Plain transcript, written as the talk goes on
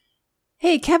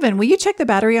Hey, Kevin, will you check the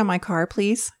battery on my car,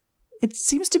 please? It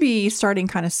seems to be starting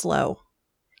kind of slow.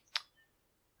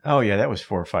 Oh, yeah, that was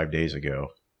 4 or 5 days ago.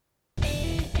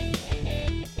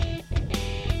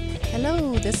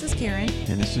 Hello, this is Karen.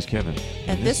 And this is Kevin.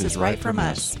 And this is Right From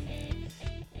Us.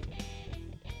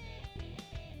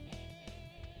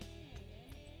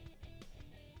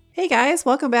 Hey, guys,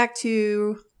 welcome back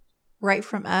to Right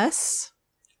From Us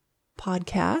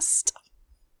podcast.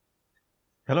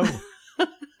 Hello.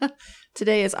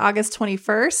 Today is August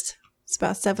 21st. It's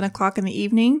about 7 o'clock in the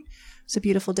evening. It's a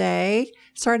beautiful day.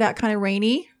 Started out kind of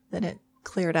rainy, then it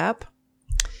cleared up.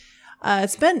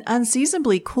 It's been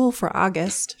unseasonably cool for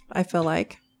August, I feel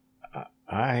like.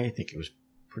 I think it was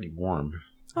pretty warm.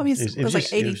 I mean, it was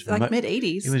like 80, like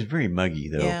mid-80s. It was very muggy,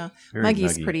 though. Yeah,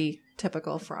 muggy's pretty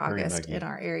typical for August in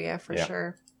our area, for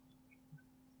sure.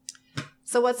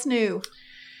 So what's new?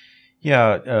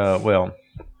 Yeah, well,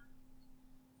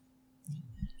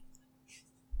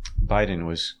 Biden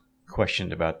was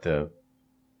questioned about the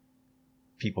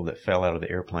people that fell out of the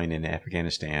airplane in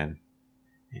Afghanistan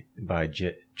by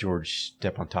George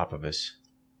Stephanopoulos,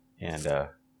 and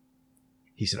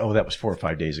he said, "Oh, that was 4 or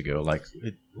 5 days ago. Like,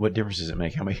 what difference does it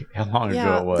make how long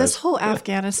ago it was?" This whole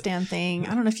Afghanistan thing.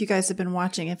 I don't know if you guys have been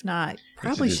watching. If not,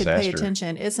 probably should pay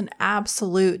attention. It's an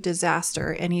absolute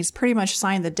disaster, and he's pretty much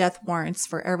signed the death warrants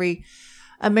for every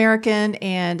American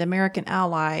and American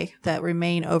ally that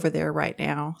remain over there right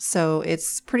now. So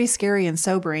it's pretty scary and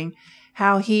sobering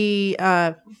how he,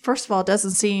 first of all,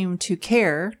 doesn't seem to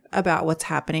care about what's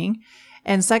happening.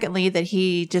 And secondly, that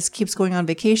he just keeps going on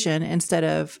vacation instead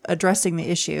of addressing the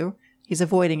issue. He's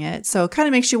avoiding it. So it kind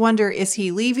of makes you wonder, is he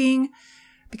leaving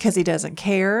because he doesn't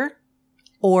care?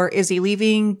 Or is he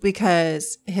leaving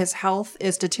because his health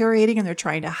is deteriorating and they're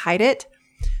trying to hide it?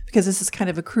 Because this is kind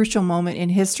of a crucial moment in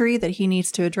history that he needs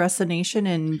to address the nation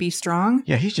and be strong.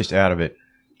 Yeah, he's just out of it.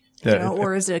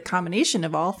 Or is it a combination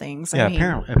of all things?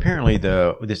 Yeah, apparently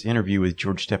this interview with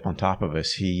George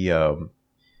Stephanopoulos,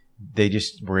 they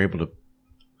just were able to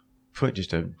put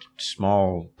just a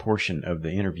small portion of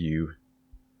the interview.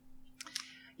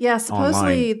 Yeah,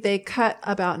 supposedly online. They cut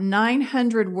about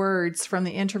 900 words from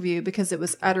the interview because it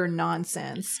was utter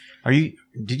nonsense.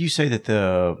 Did you say that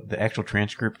the actual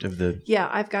transcript of the? Yeah,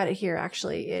 I've got it here.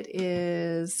 Actually, it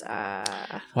is.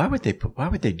 Why would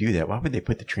they do that? Why would they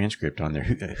put the transcript on there?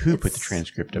 Who put the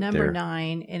transcript up there? Number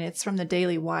 9, and it's from the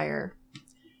Daily Wire.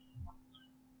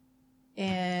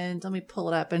 And let me pull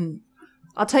it up, and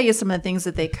I'll tell you some of the things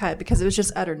that they cut because it was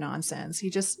just utter nonsense.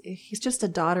 He's just a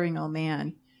doddering old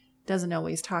man. Doesn't know what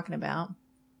he's talking about.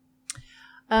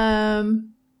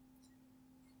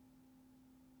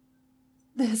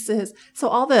 This is so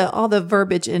all the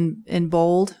verbiage in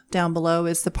bold down below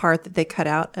is the part that they cut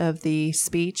out of the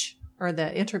speech or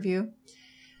the interview.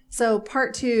 So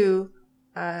part 2,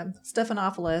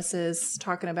 Stephanopoulos is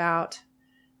talking about,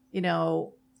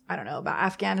 about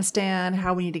Afghanistan,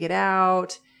 how we need to get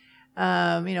out,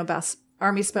 about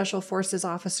Army Special Forces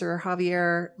Officer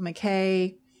Javier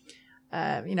McKay.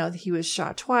 He was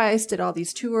shot twice, did all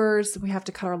these tours. We have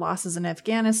to cut our losses in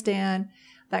Afghanistan,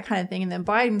 that kind of thing. And then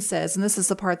Biden says, and this is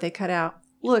the part they cut out,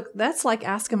 look, that's like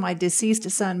asking my deceased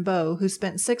son, Bo, who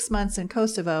spent 6 months in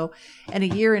Kosovo and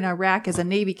a year in Iraq as a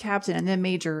Navy captain and then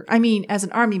as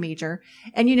an Army major.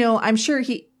 And, I'm sure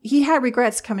he had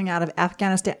regrets coming out of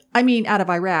out of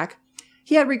Iraq.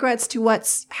 He had regrets to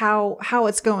how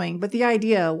it's going. But the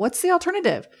idea, what's the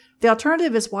alternative? The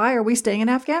alternative is, why are we staying in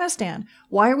Afghanistan?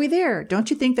 Why are we there?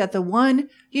 Don't you think that the one,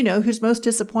 who's most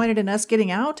disappointed in us getting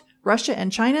out, Russia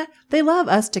and China, they love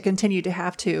us to continue to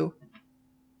have to.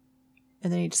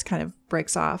 And then he just kind of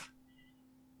breaks off.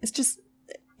 It's just,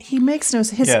 he makes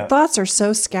his thoughts are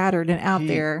so scattered and out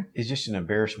there. It's just an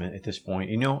embarrassment at this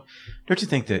point. Don't you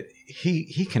think that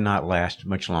he cannot last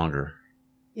much longer?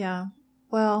 Yeah.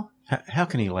 Well, how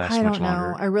can he last much longer? I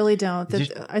don't know. I really don't.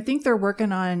 I think they're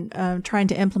working on trying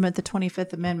to implement the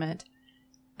 25th Amendment.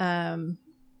 I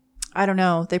don't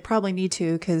know. They probably need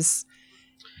to because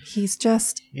he's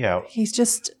just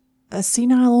a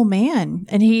senile old man,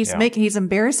 and he's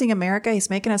embarrassing America. He's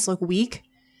making us look weak.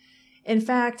 In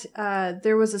fact,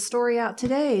 there was a story out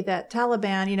today that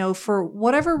Taliban, for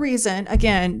whatever reason,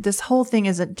 again, this whole thing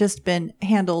has just been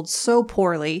handled so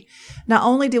poorly. Not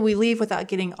only did we leave without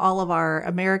getting all of our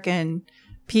American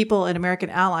people and American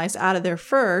allies out of there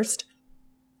first,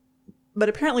 but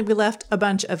apparently we left a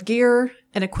bunch of gear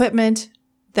and equipment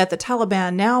that the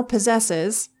Taliban now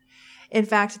possesses. In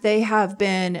fact, they have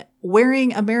been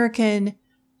wearing American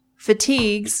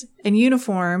fatigues and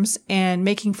uniforms and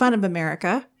making fun of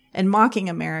America and mocking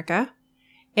America.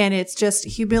 And it's just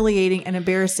humiliating and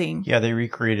embarrassing. Yeah, they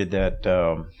recreated that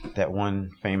that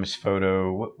one famous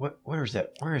photo. Where is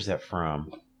that? Where is that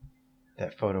from?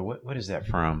 That photo. What is that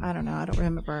from? I don't know. I don't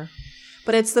remember.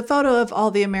 But it's the photo of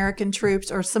all the American troops,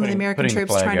 or some of the American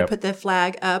troops trying to put the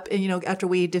flag up, and after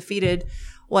we defeated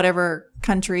whatever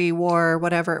country war,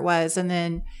 whatever it was, and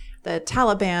then the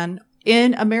Taliban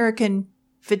in American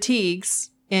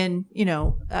fatigues, in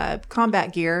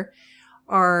combat gear,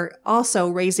 are also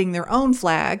raising their own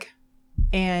flag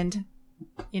and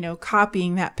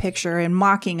copying that picture and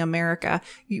mocking America.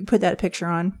 You put that picture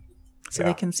on so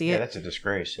they can see it. Yeah, that's a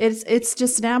disgrace. It's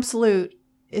just an absolute.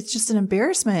 It's just an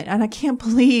embarrassment. And I can't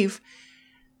believe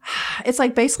it's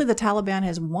like basically the Taliban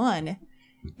has won,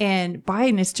 and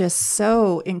Biden is just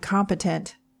so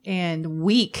incompetent and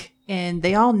weak, and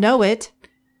they all know it.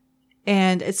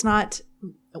 And it's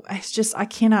just, I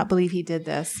cannot believe he did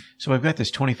this. So I've got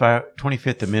this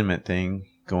 25th Amendment thing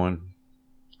going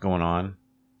on,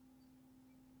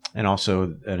 and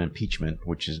also an impeachment,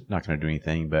 which is not going to do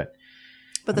anything, but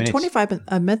the 25th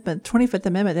Amendment,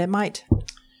 that might.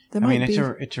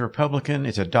 It's a Republican.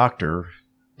 It's a doctor,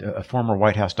 a former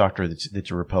White House doctor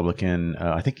that's a Republican.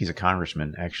 I think he's a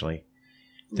congressman, actually.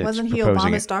 Wasn't he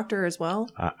Obama's doctor as well?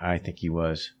 I think he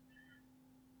was.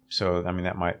 So, I mean,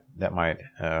 that might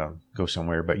go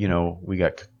somewhere. But, we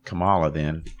got Kamala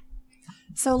then.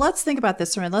 So let's think about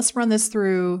this. Let's run this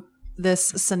through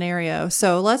this scenario.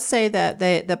 So let's say that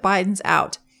Biden's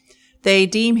out. They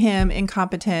deem him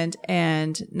incompetent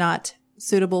and not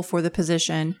suitable for the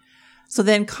position. So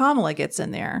then Kamala gets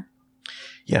in there.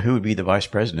 Yeah, who would be the vice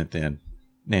president then?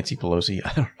 Nancy Pelosi?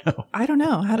 I don't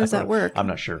know. How does that work? I'm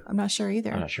not sure. I'm not sure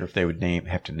either. I'm not sure if they would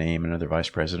have to name another vice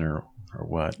president or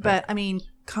what. But I mean,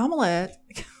 Kamala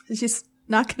is just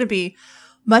not going to be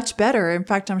much better. In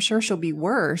fact, I'm sure she'll be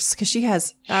worse because she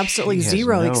has absolutely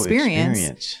zero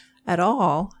experience at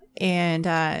all. And,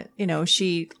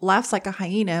 she laughs like a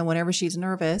hyena whenever she's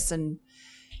nervous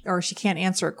or she can't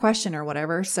answer a question or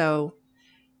whatever. So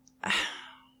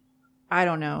I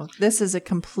don't know. This is a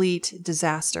complete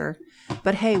disaster.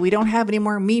 But hey, we don't have any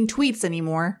more mean tweets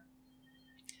anymore.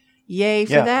 Yay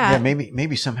for that. Yeah,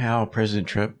 maybe somehow President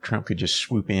Trump could just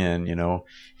swoop in,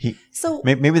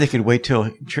 maybe they could wait till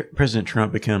President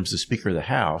Trump becomes the Speaker of the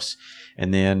House,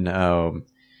 and then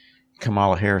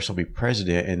Kamala Harris will be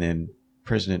president, and then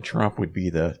President Trump would be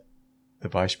the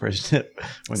vice president.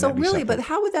 So really, but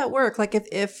how would that work? Like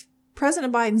if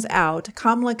President Biden's out,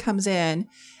 Kamala comes in,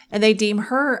 and they deem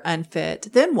her unfit,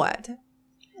 then what?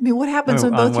 I mean, what happens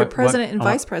when both your president and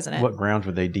vice president? What grounds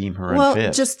would they deem her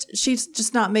unfit? Well, she's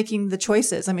just not making the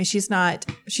choices. I mean, she's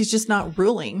just not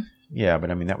ruling. Yeah,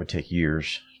 but I mean, that would take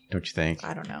years, don't you think?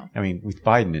 I don't know. I mean, with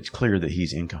Biden, it's clear that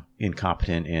he's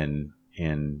incompetent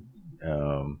and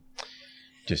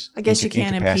just I guess you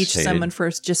can't impeach someone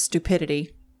for just stupidity,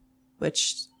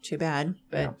 which too bad.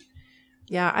 But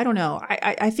yeah I don't know.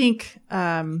 I think,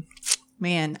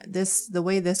 man, the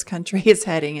way this country is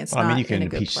heading, it's not in a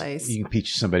good place. You can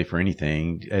impeach somebody for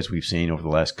anything, as we've seen over the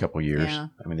last couple of years. Yeah.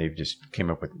 I mean, they've just came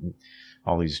up with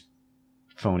all these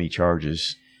phony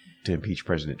charges to impeach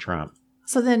President Trump.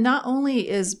 So then not only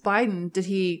is Biden, did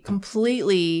he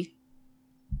completely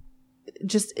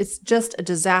it's just a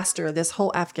disaster. This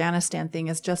whole Afghanistan thing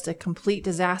is just a complete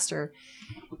disaster,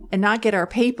 and not get our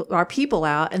people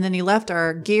out. And then he left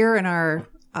our gear and our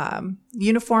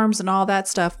uniforms and all that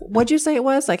stuff. What'd you say it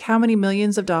was? Like how many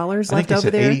millions of dollars left over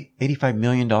there? $85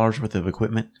 million worth of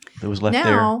equipment that was left there.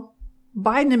 Now,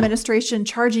 Biden administration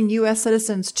charging U.S.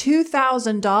 citizens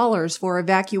 $2,000 for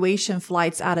evacuation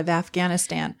flights out of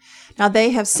Afghanistan. Now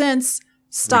they have since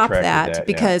stopped that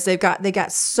because they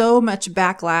got so much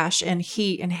backlash and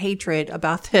heat and hatred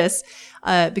about this.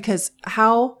 Because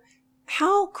how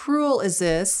cruel is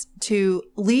this to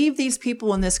leave these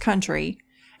people in this country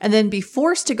and then be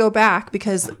forced to go back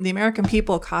because the American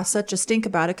people caused such a stink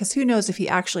about it? Because who knows if he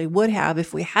actually would have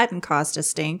if we hadn't caused a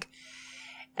stink.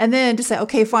 And then to say,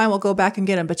 okay, fine, we'll go back and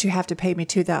get him, but you have to pay me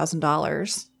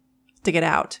 $2,000 to get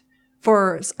out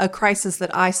for a crisis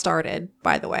that I started,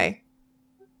 by the way.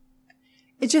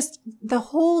 It's just, the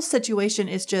whole situation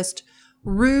is just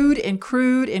rude and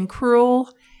crude and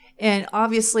cruel. And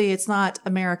obviously it's not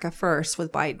America first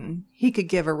with Biden. He could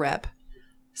give a rip.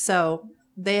 So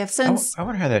they have since... I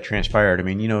wonder how that transpired. I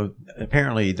mean,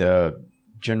 apparently the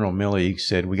General Milley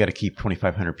said we got to keep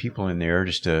 2,500 people in there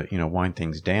just to, wind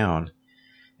things down.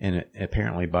 And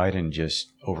apparently Biden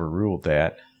just overruled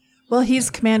that. Well, he's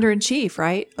commander in chief,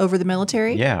 right? Over the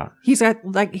military. Yeah. He's got,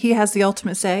 he has the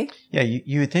ultimate say. Yeah.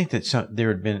 You would think that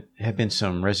there have been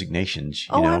some resignations.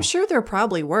 I'm sure there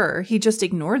probably were. He just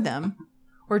ignored them.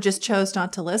 or just chose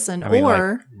not to listen. I mean,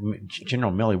 or like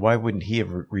General Milley, why wouldn't he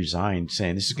have resigned,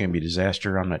 saying this is going to be a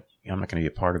disaster? I'm not going to be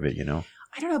a part of it.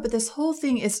 I don't know, but this whole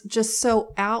thing is just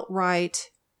so outright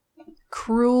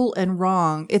cruel and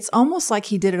wrong. It's almost like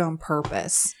he did it on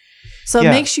purpose. So it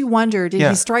makes you wonder, did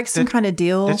he strike some kind of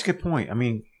deal? That's a good point. I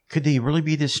mean, could they really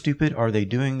be this stupid? Are they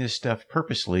doing this stuff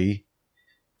purposely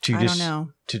to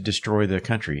destroy the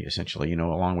country, essentially,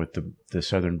 along with the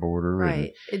southern border?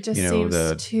 Right. And, it just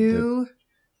seems too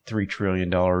 $3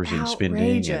 trillion in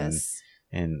spending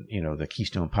and the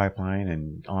Keystone Pipeline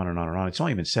and on and on and on. It's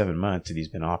only been 7 months that he's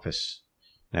been in office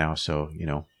now. So,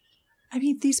 I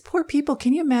mean, these poor people,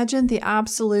 can you imagine the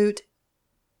absolute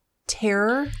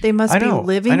terror they must be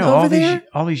living over there?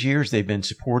 All these years they've been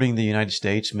supporting the United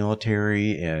States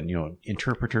military and,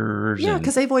 interpreters. Yeah,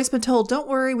 because they've always been told, don't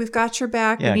worry, we've got your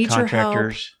back. Yeah, we need your help.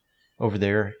 Contractors over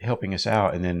there helping us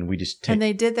out. And then we just and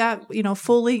they did that,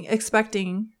 fully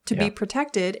expecting to be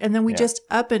protected. And then we just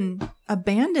up and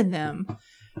abandon them.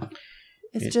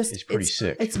 It's pretty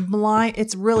sick. It's blind.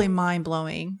 It's really mind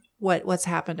blowing what's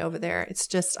happened over there. It's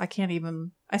just, I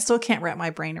still can't wrap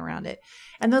my brain around it.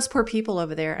 And those poor people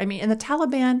over there. I mean, and the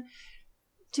Taliban,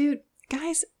 dude,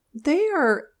 guys, they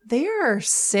are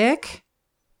sick,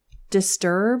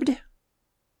 disturbed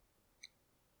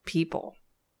people.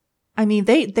 I mean,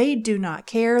 they do not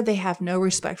care. They have no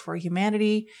respect for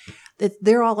humanity.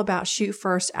 They're all about shoot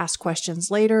first, ask questions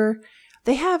later.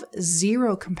 They have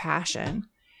zero compassion.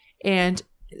 And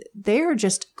they are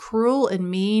just cruel and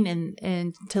mean,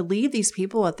 and to leave these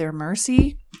people at their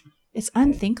mercy, it's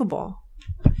unthinkable.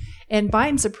 And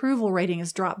Biden's approval rating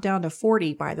has dropped down to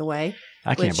 40, by the way.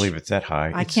 I can't believe it's that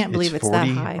high. I can't believe it's that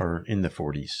high. Or in the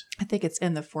 40s. I think it's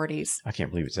in the 40s. I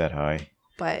can't believe it's that high.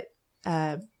 But,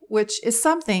 which is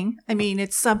something. I mean,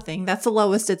 it's something. That's the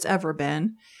lowest it's ever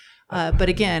been. But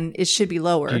again, it should be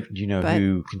lower. Do you know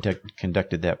who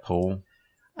conducted that poll?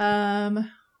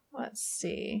 Let's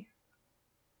see.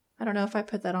 I don't know if I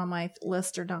put that on my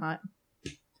list or not,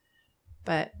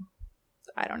 but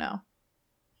I don't know.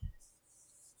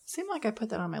 Seemed like I put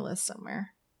that on my list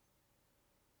somewhere.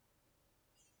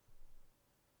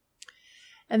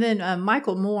 And then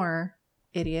Michael Moore,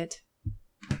 idiot.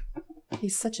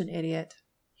 He's such an idiot.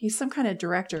 He's some kind of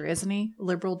director, isn't he?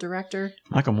 Liberal director.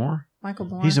 Michael Moore? Michael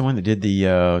Moore. He's the one that did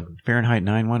the Fahrenheit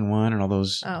 9/11 and all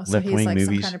those left-wing movies.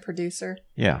 Some kind of producer.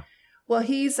 Yeah. Well,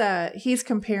 he's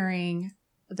comparing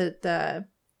the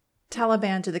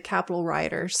Taliban to the Capitol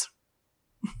rioters.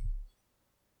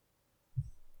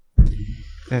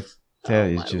 That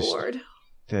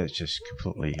is just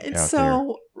completely it's out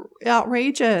so there.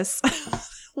 Outrageous.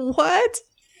 What?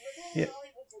 Yeah.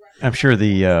 I'm sure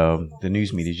the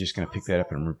news media is just going to pick that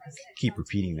up and keep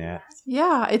repeating that.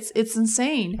 Yeah, it's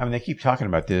insane. I mean, they keep talking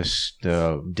about this,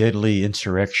 the deadly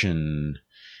insurrection.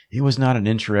 It was not an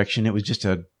insurrection. It was just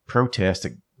a protest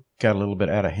that got a little bit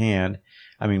out of hand.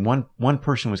 I mean, one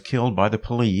person was killed by the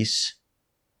police.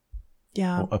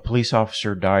 Yeah. A police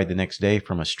officer died the next day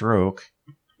from a stroke.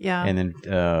 Yeah. And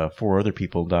then 4 other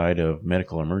people died of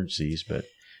medical emergencies, but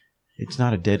it's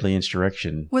not a deadly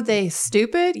insurrection. Were they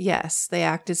stupid? Yes, they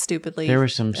acted stupidly. There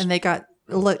was some, and they got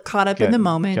caught up in the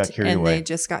moment, and away. They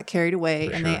just got carried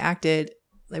away, and they acted.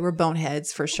 They were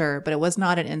boneheads for sure, but it was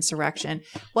not an insurrection.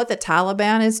 What the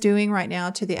Taliban is doing right now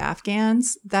to the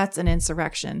Afghans, that's an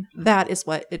insurrection. That is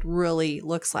what it really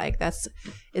looks like.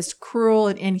 It's cruel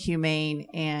and inhumane,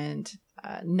 and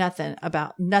nothing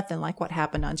like what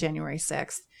happened on January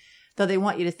 6th. Though they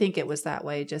want you to think it was that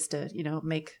way, just to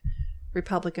make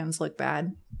Republicans look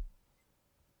bad.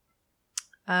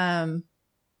 Oh,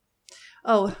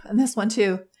 and this one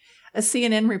too. A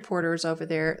CNN reporters over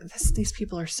there. These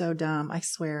people are so dumb. I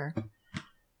swear.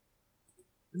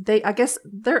 I guess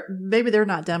maybe they're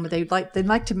not dumb, but they'd like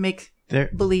to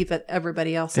believe that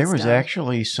everybody else. There was dumb.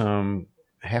 actually some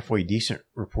halfway decent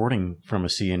reporting from a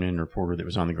CNN reporter that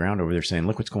was on the ground over there saying,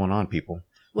 "Look what's going on, people."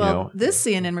 Well, this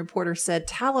CNN reporter said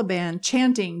Taliban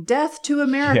chanting "Death to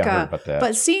America," yeah, I heard about that.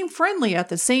 but seem friendly at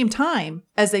the same time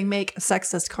as they make a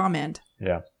sexist comment.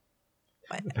 Yeah.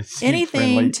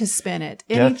 Anything friendly. To spin it.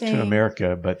 Death to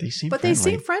America, but they seem friendly. They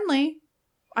seem friendly.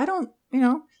 I don't,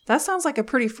 that sounds like a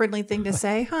pretty friendly thing to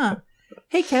say, huh?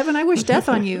 Hey, Kevin, I wish death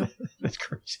on you. That's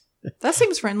crazy. That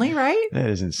seems friendly, right? That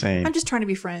is insane. I'm just trying to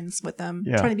be friends with them.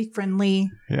 Yeah. Trying to be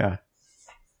friendly. Yeah.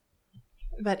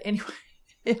 But anyway,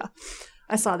 yeah.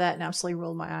 I saw that and absolutely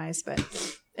rolled my eyes. But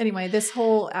anyway, this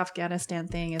whole Afghanistan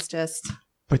thing is just...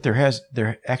 But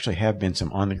there actually have been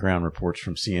some on-the-ground reports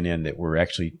from CNN that were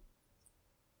actually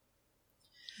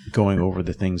going over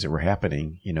the things that were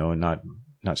happening, and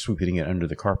not sweeping it under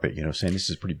the carpet, saying this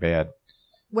is pretty bad.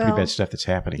 Well, pretty bad stuff that's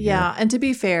happening. yeah. Here. And to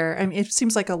be fair, I mean, it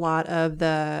seems like a lot of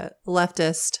the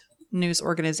leftist news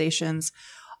organizations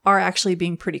are actually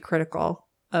being pretty critical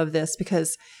of this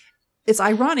because it's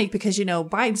ironic because,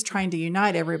 Biden's trying to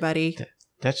unite everybody.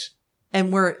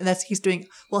 He's doing,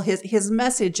 well, his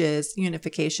message is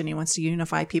unification. He wants to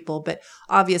unify people, but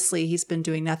obviously he's been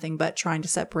doing nothing but trying to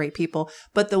separate people.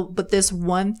 But this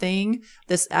one thing,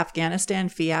 this Afghanistan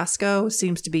fiasco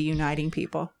seems to be uniting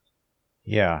people.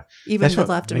 Yeah. Even the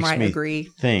left and right agree.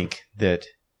 Think that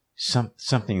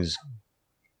something's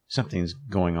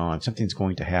going on. Something's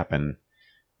going to happen.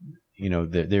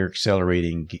 They're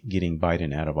accelerating getting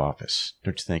Biden out of office.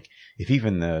 Don't you think? If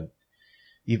even the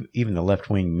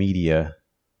left-wing media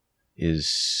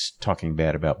is talking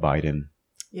bad about Biden,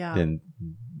 then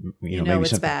maybe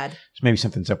it's bad. Maybe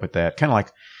something's up with that. Kind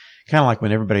of like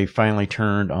when everybody finally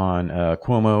turned on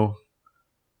Cuomo.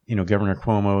 Governor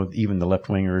Cuomo. Even the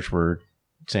left-wingers were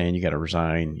saying you got to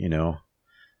resign.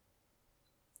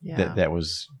 That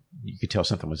was, you could tell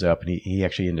something was up, and he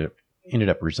actually ended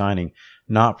up resigning,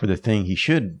 not for the thing he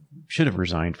should have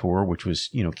resigned for, which was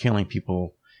killing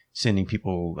people, sending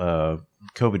people,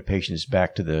 COVID patients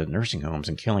back to the nursing homes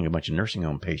and killing a bunch of nursing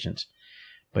home patients,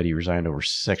 but he resigned over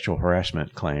sexual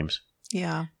harassment claims.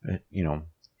 Yeah,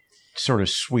 sort of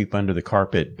sweep under the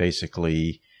carpet,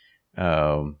 basically,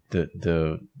 the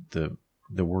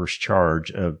worst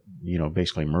charge of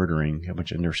basically murdering a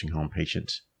bunch of nursing home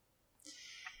patients.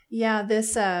 Yeah,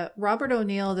 this Robert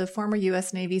O'Neill, the former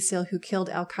U.S. Navy SEAL who killed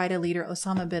al-Qaeda leader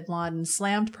Osama bin Laden,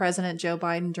 slammed President Joe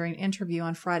Biden during an interview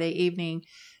on Friday evening,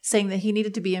 saying that he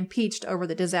needed to be impeached over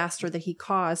the disaster that he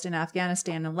caused in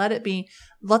Afghanistan and let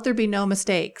there be no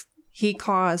mistake. He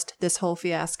caused this whole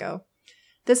fiasco.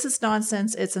 This is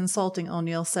nonsense. It's insulting,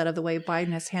 O'Neill said, of the way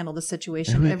Biden has handled the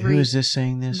situation. Who is this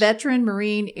saying this? Veteran,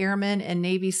 Marine, Airman, and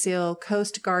Navy SEAL,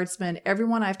 Coast Guardsmen,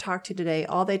 everyone I've talked to today,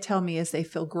 all they tell me is they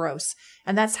feel gross.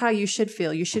 And that's how you should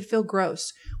feel. You should feel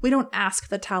gross. We don't ask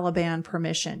the Taliban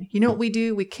permission. You know what we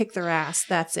do? We kick their ass.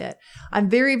 That's it. I'm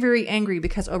very, very angry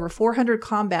because over 400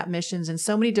 combat missions in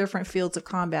so many different fields of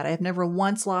combat, I have never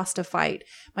once lost a fight.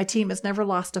 My team has never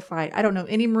lost a fight. I don't know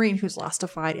any Marine who's lost a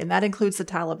fight, and that includes the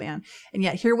Taliban. And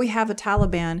yet here we have a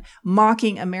Taliban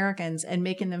mocking Americans and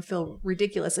making them feel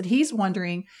ridiculous. And he's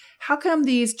wondering, how come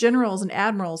these generals and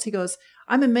admirals, he goes,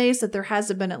 I'm amazed that there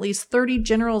hasn't been at least 30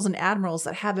 generals and admirals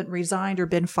that haven't resigned or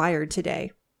been fired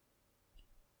today.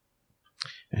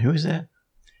 And who is that?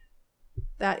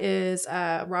 That is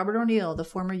Robert O'Neill, the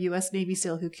former U.S. Navy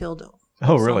SEAL who killed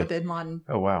Osama bin Laden.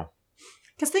 Oh, wow.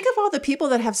 Because think of all the people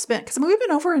that have spent, because we've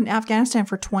been over in Afghanistan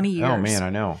for 20 years. Oh, man,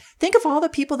 I know. Think of all the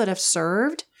people that have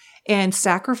served and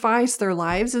sacrificed their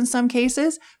lives in some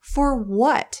cases for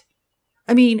what?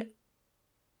 I mean,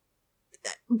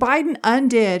 Biden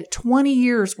undid 20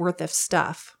 years worth of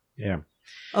stuff. Yeah.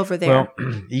 Over there.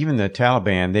 Well, even the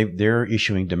Taliban, they're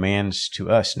issuing demands to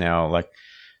us now. Like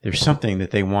there's something that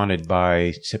they wanted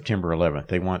by September 11th.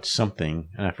 They want something,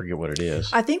 and I forget what it is.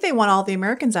 I think they want all the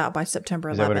Americans out by September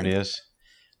 11th. Is that what it is?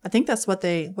 I think that's what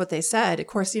they said. Of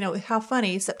course, how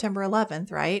funny, September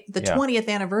 11th, right? The 20th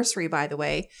anniversary, by the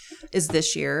way, is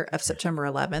this year of September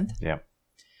 11th. Yeah.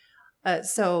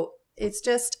 So it's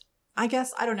just, I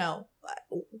guess, I don't know.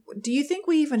 Do you think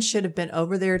we even should have been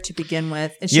over there to begin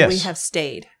with? And should we have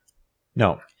stayed?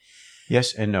 No.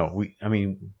 Yes and no.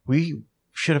 We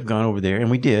should have gone over there, and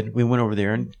we did. We went over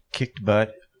there and kicked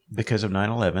butt because of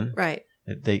 9/11. Right.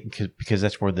 Because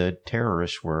that's where the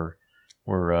terrorists were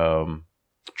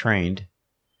trained.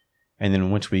 And then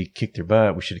once we kicked their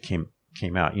butt, we should have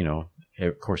came out.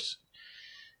 Of course,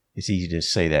 it's easy to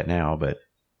say that now, but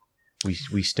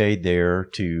we stayed there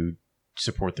to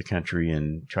support the country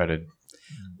and try to.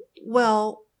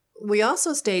 Well, we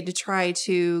also stayed to try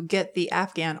to get the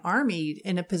Afghan army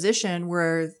in a position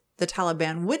where the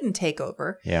Taliban wouldn't take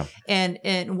over. Yeah.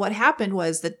 And what happened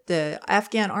was that the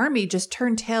Afghan army just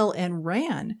turned tail and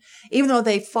ran, even though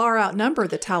they far outnumber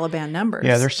the Taliban numbers.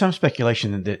 Yeah, there's some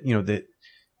speculation that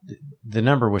the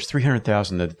number was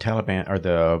 300,000. The Taliban or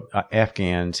the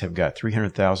Afghans have got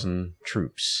 300,000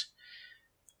 troops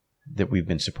that we've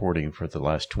been supporting for the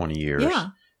last 20 years. Yeah.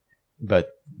 But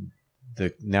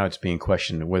now it's being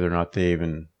questioned whether or not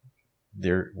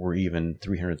there were even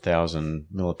 300,000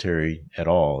 military at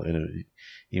all. And,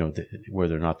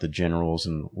 whether or not the generals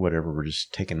and whatever were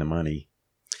just taking the money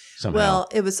somehow.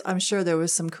 Well, I'm sure there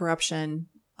was some corruption.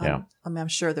 Yeah. I'm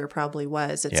sure there probably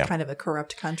was. It's kind of a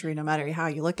corrupt country no matter how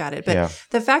you look at it. But yeah.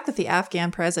 The fact that the Afghan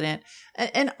president,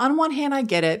 and on one hand, I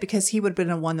get it because he would have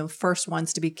been one of the first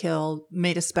ones to be killed,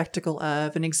 made a spectacle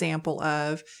of, an example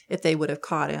of, if they would have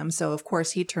caught him. So, of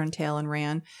course, he turned tail and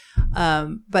ran.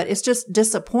 But it's just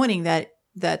disappointing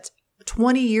that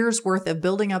 20 years worth of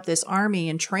building up this army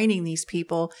and training these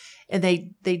people, and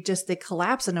they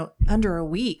collapse in under a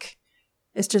week.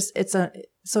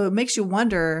 So it makes you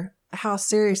wonder how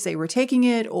serious they were taking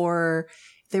it, or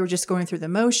if they were just going through the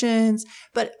motions.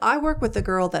 But I work with a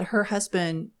girl that her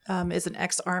husband is an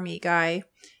ex-army guy,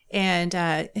 and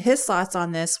his thoughts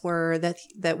on this were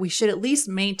that we should at least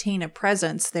maintain a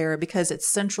presence there because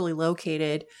it's centrally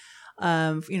located.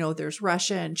 There's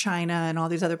Russia and China and all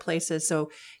these other places. So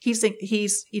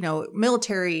he's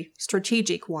military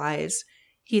strategic wise,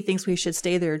 he thinks we should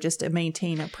stay there just to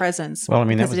maintain a presence. Well, I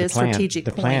mean, that was the plan. Strategic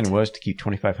the plan was to keep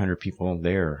 2,500 people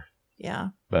there. Yeah.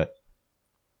 But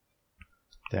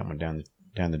that went down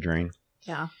the drain.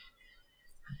 Yeah.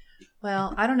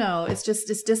 Well, I don't know. It's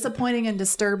disappointing and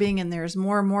disturbing, and there's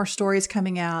more and more stories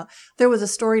coming out. There was a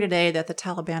story today that the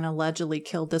Taliban allegedly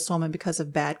killed this woman because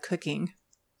of bad cooking.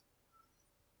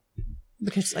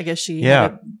 Because I guess she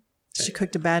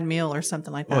cooked a bad meal or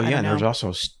something like that. Well, yeah, and there's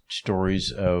also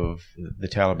stories of the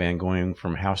Taliban going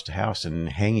from house to house and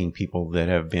hanging people that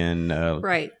have been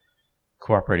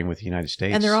cooperating with the United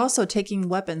States. And they're also taking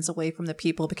weapons away from the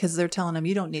people because they're telling them,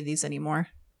 you don't need these anymore.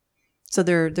 So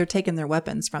they're taking their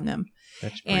weapons from them.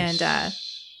 That's pretty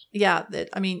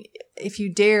if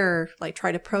you dare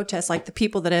try to protest, like the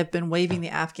people that have been waving the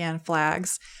Afghan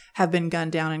flags have been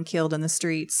gunned down and killed in the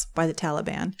streets by the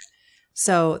Taliban.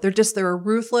 So they're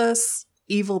ruthless,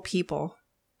 evil people.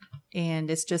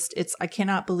 And I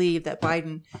cannot believe that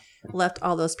Biden left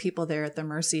all those people there at the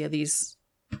mercy of these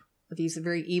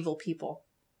very evil people.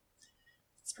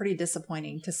 It's pretty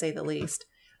disappointing, to say the least.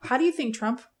 How do you think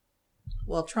Trump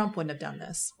wouldn't have done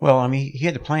this? Well, I mean, he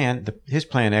had the plan. His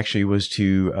plan actually was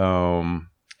to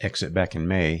exit back in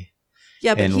May.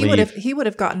 Yeah, but he would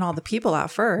have gotten all the people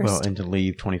out first. Well, and to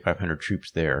leave 2,500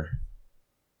 troops there.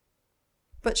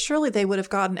 But surely they would have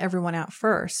gotten everyone out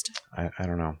first. I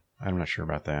don't know. I'm not sure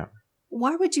about that.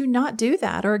 Why would you not do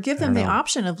that, or give them the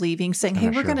option of leaving, saying,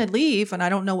 "Hey, we're going to leave, and I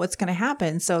don't know what's going to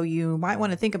happen, so you might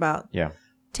want to think about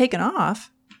taking off."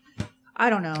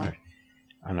 I don't know.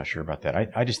 I'm not sure about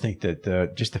that. I just think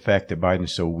that just the fact that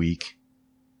Biden's so weak,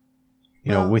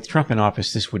 with Trump in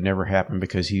office, this would never happen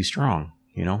because he's strong,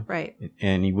 Right.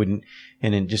 And he wouldn't.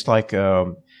 And then just like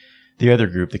the other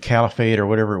group, the Caliphate or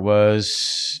whatever it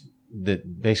was,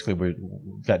 that basically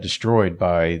got destroyed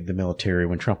by the military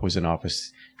when Trump was in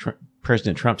office.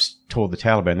 President Trump told the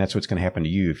Taliban, that's what's going to happen to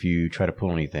you if you try to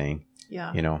pull anything.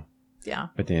 Yeah. Yeah.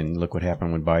 But then look what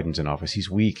happened when Biden's in office.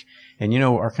 He's weak. And,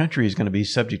 our country is going to be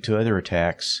subject to other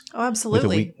attacks. Oh,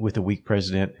 absolutely. With a weak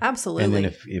president. Absolutely. And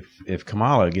then if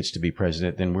Kamala gets to be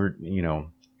president, then we're,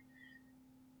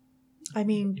 I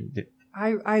mean,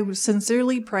 I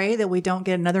sincerely pray that we don't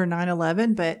get another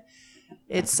 9/11, but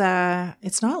it's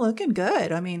not looking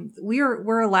good. I mean,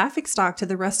 we're a laughingstock to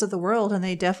the rest of the world, and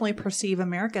they definitely perceive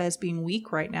America as being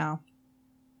weak right now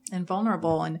and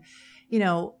vulnerable. And,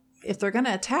 if they're going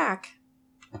to attack,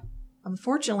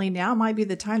 unfortunately, now might be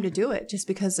the time to do it just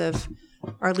because of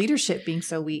our leadership being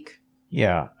so weak.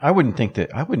 Yeah, I wouldn't think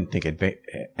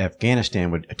Afghanistan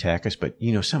would attack us, but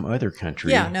some other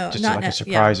country, just like a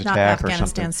surprise attack or something. Not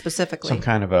Afghanistan specifically. Some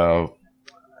kind of a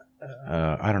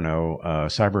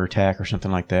cyber attack or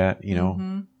something like that,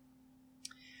 Mm-hmm.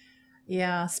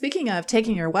 Yeah. Speaking of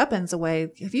taking your weapons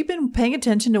away, have you been paying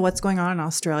attention to what's going on in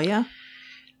Australia?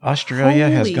 Australia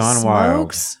has gone smokes.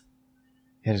 wild.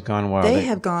 It has gone wild. They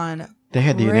have gone They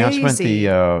had the crazy. announcement, the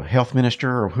health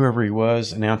minister or whoever he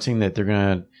was announcing that they're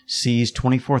going to seize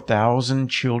 24,000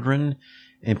 children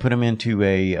and put them into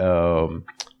a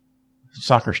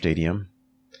soccer stadium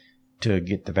to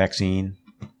get the vaccine.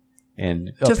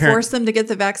 And to force them to get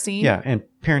the vaccine. Yeah, and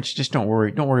parents, just don't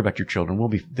worry about your children.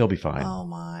 They'll be fine. Oh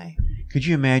my! Could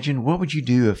you imagine? What would you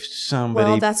do if somebody?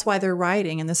 Well, that's why they're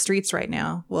rioting in the streets right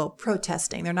now. Well,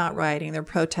 protesting. They're not rioting. They're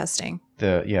protesting.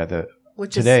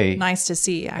 Which is nice to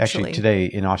see. Actually, today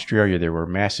in Australia there were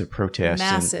massive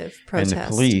protests. And the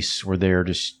police were there,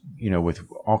 just with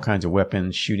all kinds of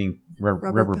weapons, shooting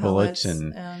rubber bullets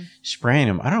and spraying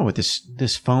them. I don't know what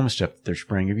this foam stuff that they're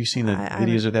spraying. Have you seen the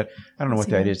videos of that? I don't know what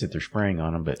that is that they're spraying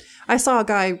on them, but I saw a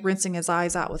guy rinsing his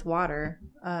eyes out with water.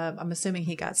 I'm assuming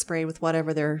he got sprayed with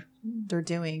whatever they're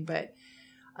doing. But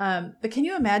can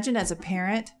you imagine as a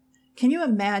parent? If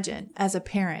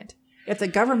the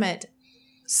government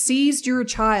seized your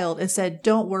child and said,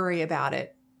 "Don't worry about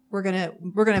it. We're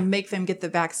gonna make them get the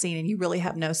vaccine, and you really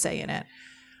have no say in it."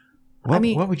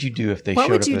 What would you do if they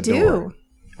showed up at the door?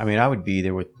 I mean, I would be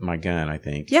there with my gun, I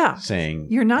think. Yeah. Saying,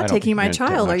 "You're not taking my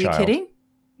child. Are you kidding?"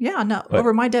 Yeah, no,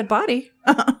 over my dead body.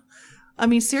 I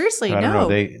mean, seriously, no. I don't know.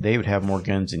 They would have more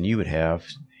guns than you would have.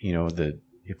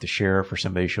 It if the sheriff or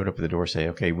somebody showed up at the door, say,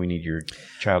 "Okay, we need your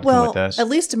child to come with us." At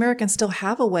least Americans still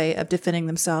have a way of defending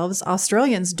themselves.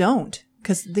 Australians don't,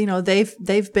 because they've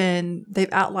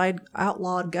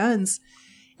outlawed guns,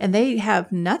 and they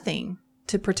have nothing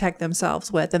to protect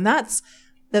themselves with, and that's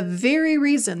the very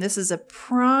reason this is a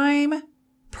prime,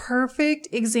 perfect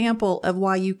example of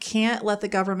why you can't let the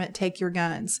government take your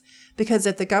guns. Because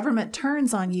if the government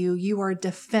turns on you, you are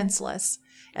defenseless.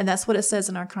 And that's what it says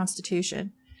in our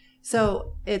Constitution.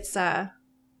 So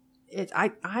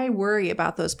I worry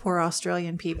about those poor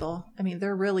Australian people. I mean,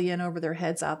 they're really in over their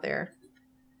heads out there.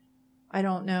 I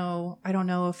don't know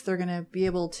if they're going to be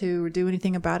able to do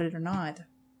anything about it or not.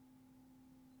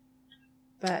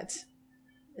 But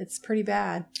it's pretty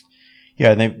bad.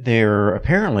 Yeah, they're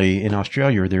apparently in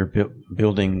Australia. They're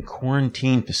building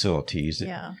quarantine facilities.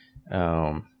 Yeah.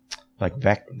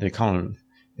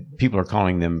 People are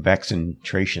calling them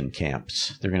vaccination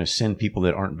camps. They're going to send people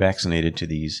that aren't vaccinated to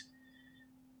these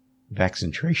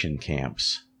vaccination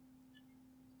camps.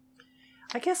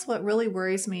 I guess what really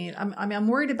worries me, I'm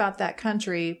worried about that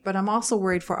country, but I'm also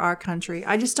worried for our country.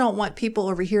 I just don't want people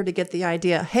over here to get the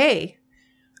idea, hey,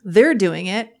 they're doing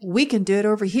it, we can do it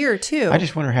over here too. I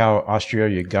just wonder how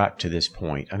Australia got to this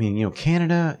point. I mean,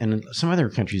 Canada and some other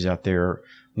countries out there,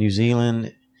 New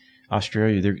Zealand,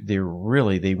 Australia,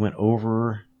 they went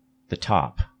over the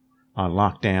top on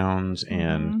lockdowns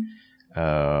and,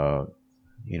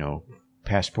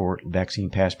 vaccine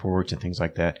passports and things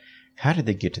like that. How did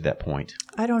they get to that point?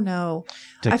 I don't know.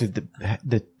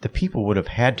 The people would have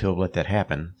had to have let that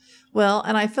happen. Well,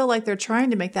 and I feel like they're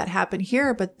trying to make that happen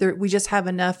here, but we just have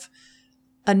enough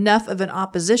of an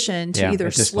opposition to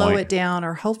either slow it down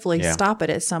or hopefully stop it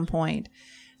at some point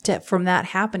from that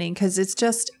happening. Because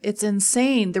it's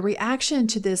insane. The reaction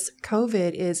to this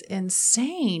COVID is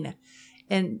insane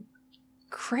and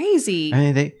crazy.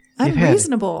 I mean,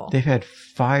 unreasonable. They've had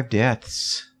 5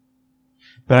 deaths.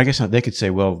 But I guess they could say,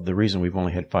 well, the reason we've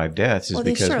only had 5 deaths is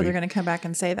because they're going to come back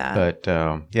and say that. But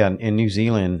in New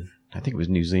Zealand, I think it was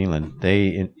New Zealand,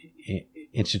 they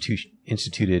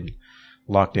instituted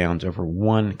lockdowns over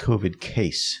one COVID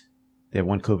case. They have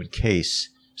one COVID case,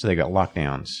 so they got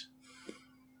lockdowns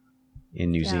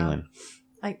in New Zealand.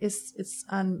 It's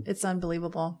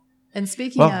unbelievable. And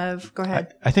speaking of, go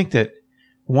ahead. I think that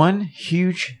one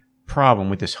huge problem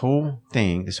with this whole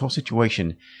thing, this whole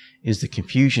situation, is the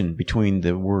confusion between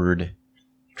the word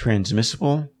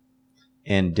transmissible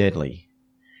and deadly.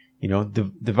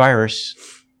 The virus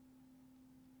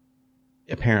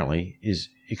apparently is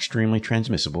extremely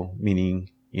transmissible, meaning,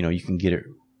 you can get it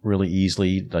really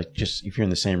easily, like just if you're in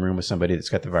the same room with somebody that's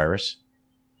got the virus.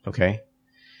 Okay.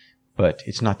 But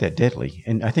it's not that deadly.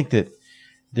 And I think that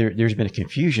there's been a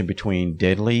confusion between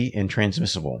deadly and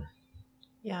transmissible.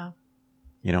 Yeah.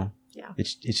 Yeah.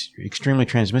 It's extremely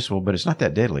transmissible, but it's not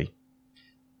that deadly.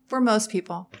 For most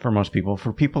people.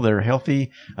 For people that are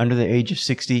healthy, under the age of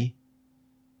 60,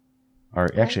 or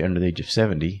actually under the age of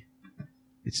 70,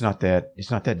 it's not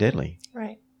that deadly.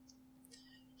 Right.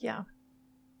 Yeah.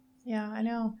 Yeah, I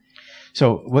know.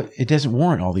 So it doesn't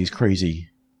warrant all these crazy.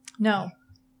 No.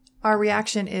 Our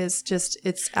reaction is just,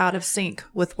 it's out of sync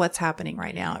with what's happening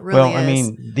right now. It really is. Well, I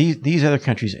mean, these other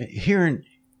countries here in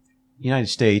the United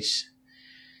States,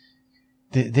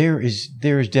 there is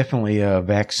definitely a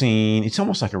vaccine. It's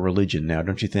almost like a religion now,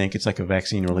 don't you think? It's like a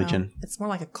vaccine religion. Well, it's more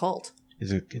like a cult.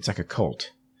 It's like a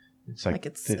cult. It's like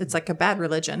it's like a bad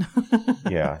religion.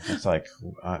 Yeah, it's like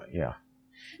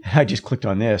I just clicked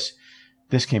on this.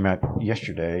 This came out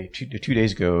yesterday, 2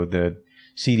 days ago. The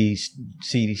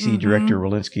CDC Director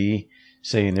Walensky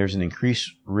saying there's an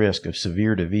increased risk of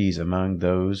severe disease among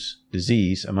those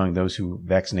who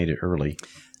vaccinated early.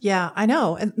 Yeah, I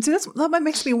know. And so that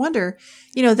makes me wonder,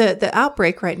 the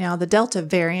outbreak right now, the Delta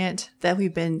variant that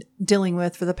we've been dealing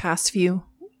with for the past few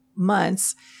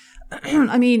months.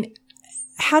 I mean,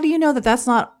 how do you know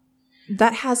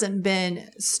that hasn't been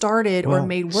started or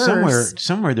made worse?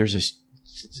 Somewhere there's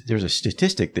a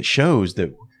statistic that shows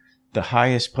that the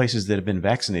highest places that have been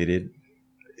vaccinated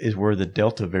is where the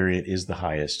Delta variant is the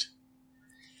highest.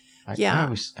 I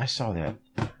saw that.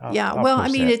 I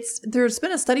mean, there's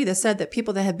been a study that said that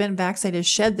people that have been vaccinated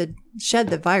shed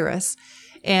the virus,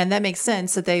 and that makes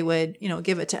sense that they would,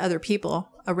 give it to other people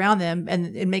around them,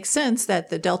 and it makes sense that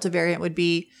the Delta variant would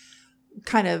be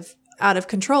kind of out of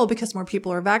control because more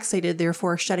people are vaccinated,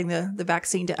 therefore shedding the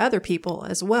vaccine to other people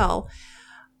as well.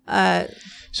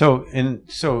 So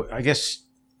I guess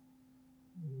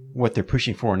what they're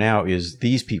pushing for now is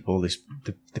these people,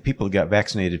 the people that got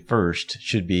vaccinated first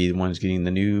should be the ones getting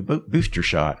the new booster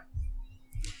shot.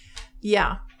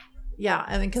 Yeah. Yeah,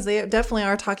 I mean, because they definitely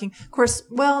are talking. Of course,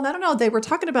 well, I don't know. They were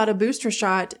talking about a booster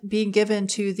shot being given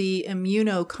to the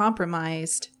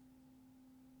immunocompromised.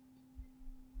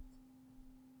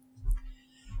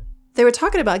 They were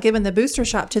talking about giving the booster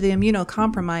shot to the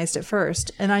immunocompromised at first,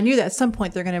 and I knew that at some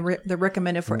point they're going to they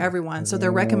recommend it for everyone. So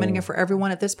they're recommending it for everyone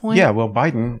at this point. Yeah, well,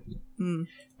 Biden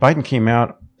came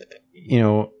out,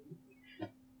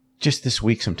 just this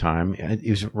week sometime. It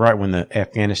was right when the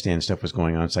Afghanistan stuff was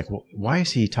going on. It's like, well, why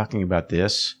is he talking about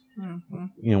this? Mm-hmm.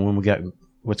 When we got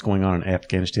what's going on in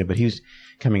Afghanistan, but he was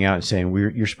coming out and saying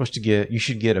you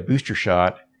should get a booster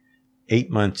shot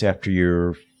 8 months after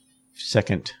your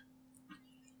second,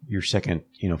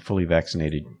 fully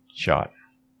vaccinated shot.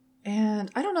 And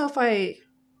I don't know if I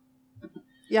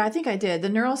think I did. The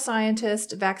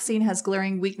neuroscientist, vaccine has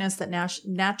glaring weakness that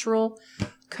natural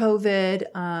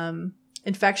COVID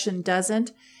infection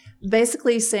doesn't.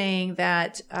 Basically saying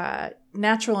that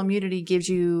natural immunity gives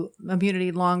you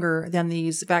immunity longer than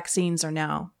these vaccines are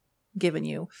now giving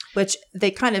you, which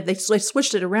they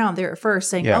switched it around there at first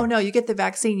saying, oh no, you get the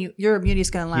vaccine, your immunity is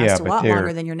going to last a lot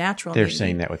longer than your natural immunity. They're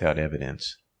saying that without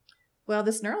evidence. Well,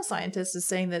 this neuroscientist is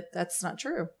saying that that's not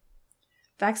true.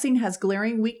 Vaccine has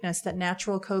glaring weakness that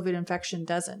natural COVID infection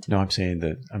doesn't. No, I'm saying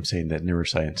that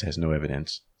neuroscience has no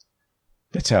evidence.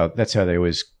 That's how they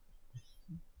always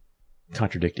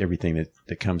contradict everything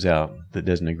that comes out that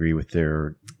doesn't agree with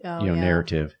their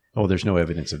narrative. Oh, there's no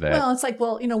evidence of that. Well, it's like,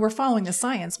 we're following the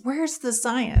science. Where's the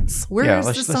science? Where's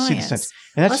the science?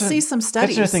 Let's see some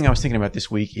studies. That's the other thing I was thinking about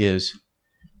this week is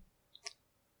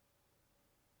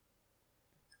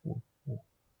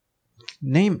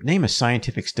name a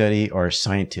scientific study or a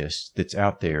scientist that's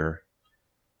out there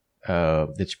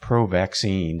that's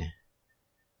pro-vaccine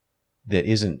that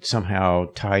isn't somehow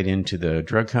tied into the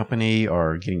drug company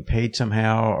or getting paid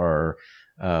somehow or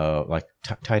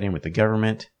tied in with the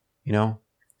government,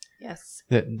 Yes.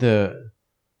 The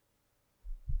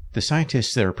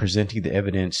scientists that are presenting the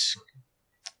evidence,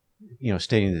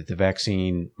 stating that the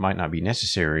vaccine might not be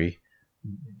necessary,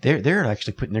 they're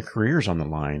actually putting their careers on the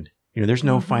line. There's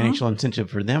no financial incentive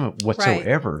for them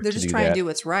whatsoever. Right. They're just trying to do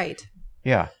what's right.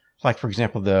 Yeah. Like, for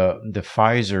example, the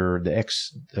Pfizer,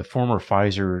 the former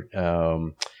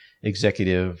Pfizer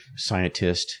executive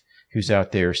scientist who's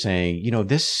out there saying,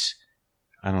 this,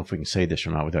 I don't know if we can say this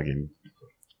or not without getting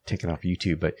taken off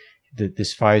YouTube, but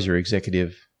this Pfizer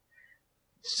executive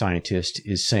scientist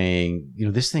is saying,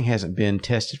 this thing hasn't been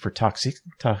tested for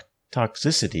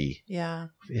toxicity. Yeah.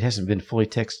 It hasn't been fully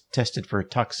tested for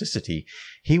toxicity.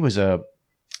 He was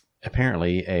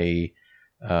apparently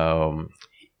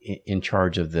in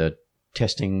charge of the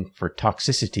testing for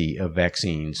toxicity of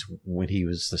vaccines when he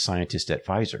was the scientist at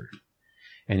Pfizer.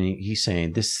 And he's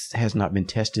saying this has not been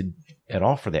tested at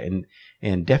all for that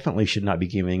and definitely should not be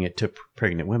giving it to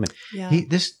pregnant women. Yeah.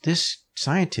 This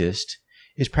scientist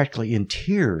is practically in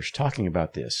tears talking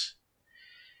about this.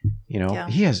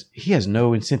 He has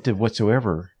no incentive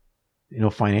whatsoever,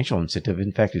 financial incentive.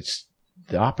 In fact, it's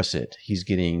the opposite. He's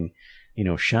getting,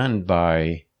 shunned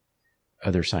by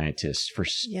other scientists for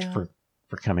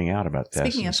coming out about that.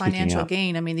 Speaking of financial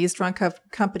gain, these drug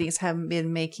companies have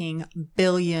been making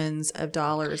billions of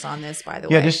dollars on this, by the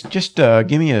way. Yeah, just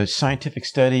give me a scientific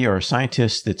study or a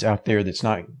scientist that's out there that's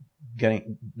not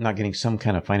getting some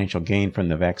kind of financial gain from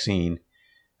the vaccine.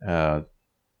 I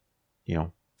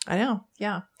know.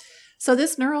 Yeah. So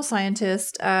this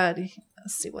neuroscientist, let's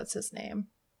see, what's his name?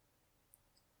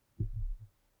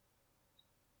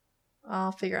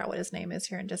 I'll figure out what his name is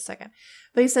here in just a second.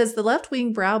 But he says the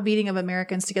left-wing browbeating of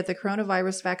Americans to get the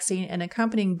coronavirus vaccine and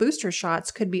accompanying booster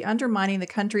shots could be undermining the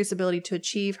country's ability to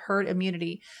achieve herd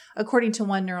immunity, according to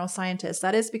one neuroscientist.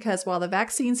 That is because while the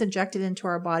vaccines injected into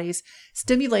our bodies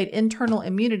stimulate internal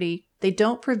immunity, they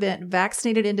don't prevent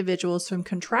vaccinated individuals from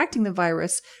contracting the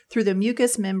virus through the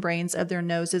mucous membranes of their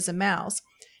noses and mouths.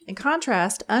 In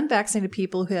contrast, unvaccinated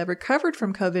people who have recovered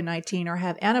from COVID-19 or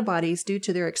have antibodies due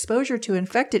to their exposure to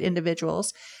infected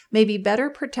individuals may be better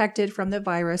protected from the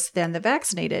virus than the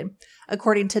vaccinated,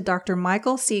 according to Dr.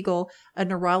 Michael Siegel, a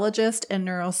neurologist and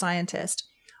neuroscientist.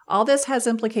 All this has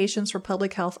implications for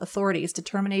public health authorities'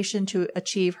 determination to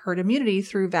achieve herd immunity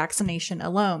through vaccination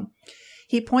alone.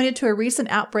 He pointed to a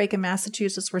recent outbreak in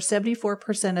Massachusetts where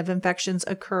 74% of infections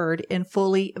occurred in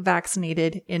fully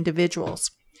vaccinated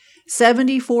individuals.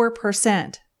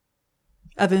 74%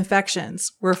 of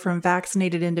infections were from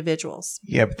vaccinated individuals.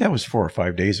 Yeah, but that was 4 or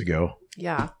 5 days ago.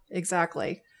 Yeah,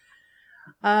 exactly.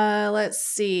 Let's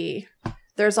see.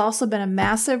 There's also been a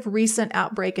massive recent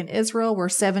outbreak in Israel where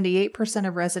 78%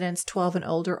 of residents 12 and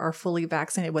older are fully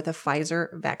vaccinated with a Pfizer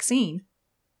vaccine.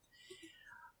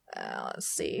 Let's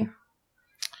see.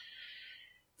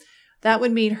 That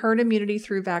would mean herd immunity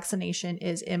through vaccination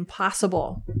is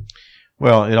impossible.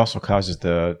 Well, it also causes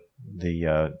the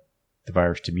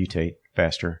virus to mutate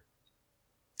faster.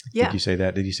 Yeah. Did you say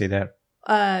that? Did you say that?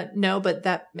 No, but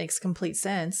that makes complete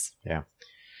sense. Yeah.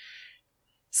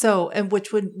 So, and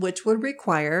which would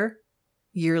require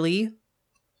yearly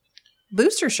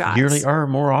booster shots. Yearly or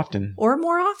more often. Or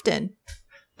more often.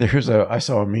 I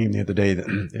saw a meme the other day that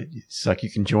it's like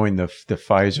you can join the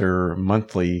Pfizer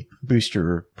monthly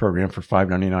booster program for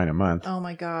 $5.99 a month. Oh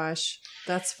my gosh,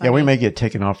 that's funny. Yeah, we may get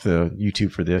taken off the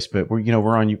YouTube for this, but we're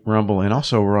on Rumble and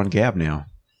also we're on Gab now.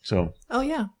 So. Oh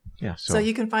yeah. Yeah. So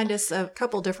you can find us a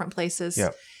couple different places. Yeah,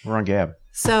 we're on Gab.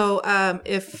 So I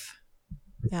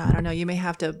don't know, you may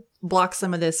have to block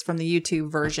some of this from the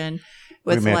YouTube version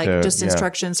with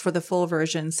instructions for the full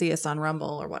version. See us on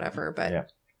Rumble or whatever, but. Yeah.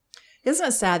 Isn't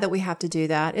it sad that we have to do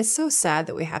that? It's so sad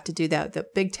that we have to do that.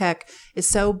 That big tech is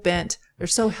so bent. They're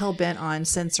so hell bent on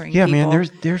censoring people. Yeah, man,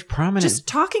 there's prominent... Just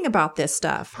talking about this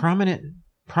stuff.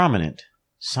 Prominent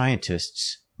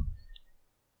scientists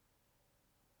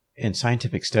in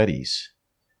scientific studies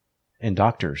and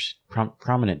doctors,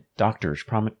 prominent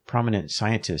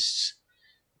scientists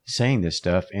saying this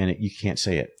stuff, and you can't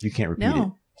say it. You can't repeat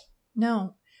it.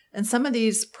 No. And some of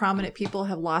these prominent people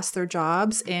have lost their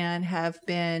jobs and have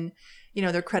been,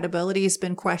 their credibility has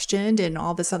been questioned and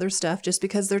all this other stuff just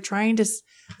because they're trying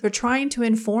to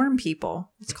inform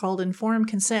people. It's called informed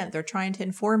consent. They're trying to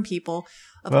inform people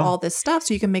of all this stuff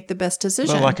so you can make the best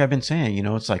decision. Well, like I've been saying,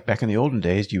 it's like back in the olden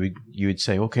days, you would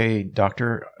say, okay,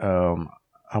 doctor,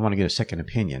 I want to get a second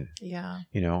opinion. Yeah.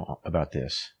 About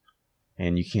this.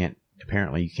 And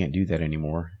apparently you can't do that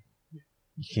anymore.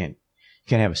 You can't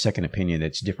have a second opinion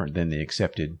that's different than the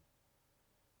accepted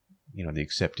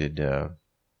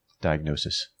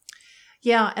diagnosis.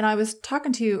 Yeah, and I was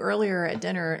talking to you earlier at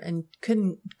dinner and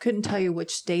couldn't tell you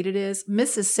which state it is.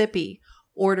 Mississippi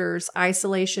orders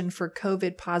isolation for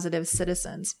COVID positive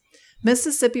citizens.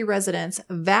 Mississippi residents,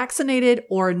 vaccinated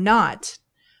or not,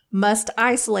 must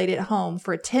isolate at home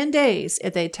for 10 days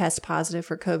if they test positive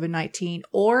for COVID-19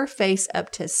 or face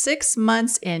up to 6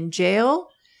 months in jail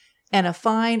and a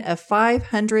fine of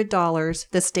 $500,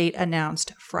 the state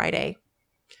announced Friday.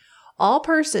 All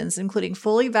persons, including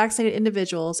fully vaccinated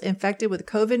individuals infected with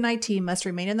COVID-19, must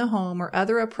remain in the home or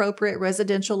other appropriate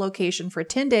residential location for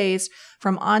 10 days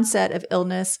from onset of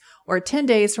illness or 10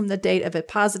 days from the date of a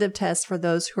positive test for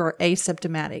those who are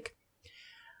asymptomatic.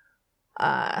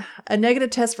 A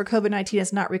negative test for COVID-19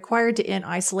 is not required to end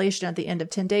isolation at the end of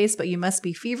 10 days, but you must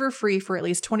be fever-free for at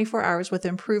least 24 hours with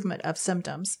improvement of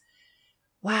symptoms.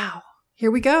 Wow. Here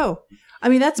we go. I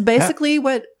mean, that's basically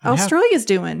what Australia's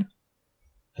doing.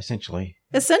 Essentially.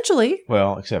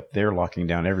 Well, except they're locking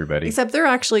down everybody. Except they're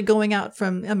actually going out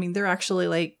they're actually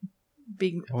like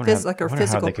being physical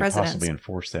presidents. How they could possibly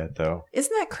enforce that, though.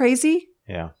 Isn't that crazy?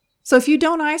 Yeah. So if you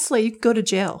don't isolate, you can go to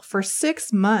jail for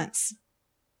 6 months.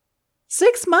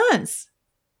 6 months.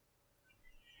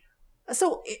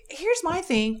 So here's my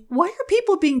thing. Why are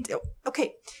people being...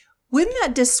 Okay, wouldn't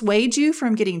that dissuade you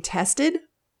from getting tested?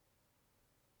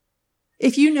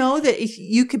 If you know that if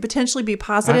you could potentially be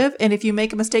positive and if you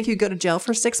make a mistake, you go to jail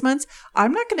for 6 months,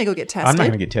 I'm not going to go get tested. I'm not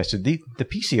going to get tested. The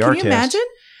PCR test... Can you imagine?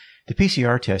 The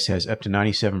PCR test has up to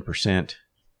 97%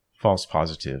 false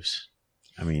positives.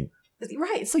 I mean...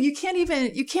 Right. So you can't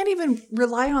even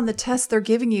rely on the test they're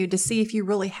giving you to see if you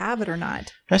really have it or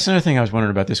not. That's another thing I was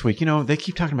wondering about this week. They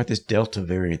keep talking about this Delta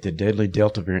variant, the deadly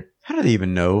Delta variant. How do they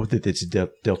even know that it's a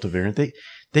Delta variant?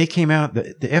 They came out,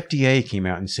 the FDA came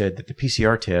out and said that the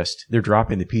PCR test, they're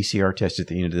dropping the PCR test at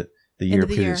the end of the year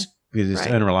because it's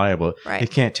unreliable. Right. They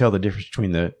can't tell the difference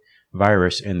between the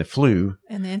virus and the flu.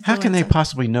 And the influenza. How can they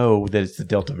possibly know that it's the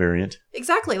Delta variant?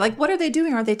 Exactly. Like, what are they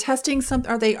doing? Are they testing some?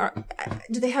 Do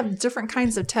they have different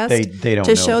kinds of tests they don't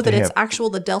to know. show that it's actual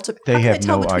the Delta? They how can have they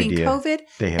tell no between idea. COVID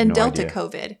and Delta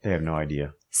COVID? They have no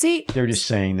idea. See, they're just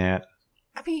saying that.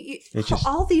 I mean,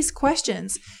 all these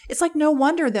questions. It's like no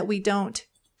wonder that we don't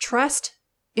trust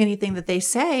anything that they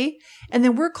say, and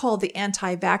then we're called the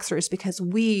anti-vaxxers because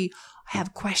we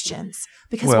have questions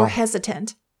because we're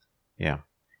hesitant. Yeah.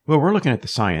 Well, we're looking at the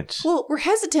science. Well, we're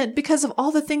hesitant because of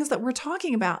all the things that we're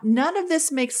talking about. None of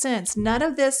this makes sense. None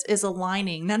of this is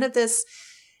aligning. None of this.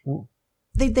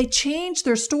 They change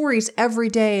their stories every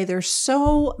day. There's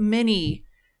so many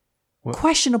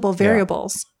questionable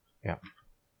variables. Yeah.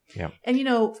 And,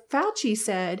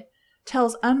 Fauci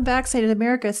tells unvaccinated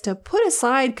Americans to put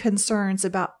aside concerns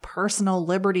about personal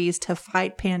liberties to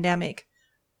fight pandemic.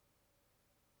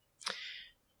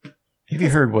 Have you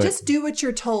heard what? Just do what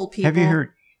you're told, people. Have you heard?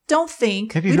 Don't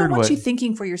think. Have you we heard don't want what, you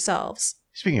thinking for yourselves.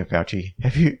 Speaking of Fauci,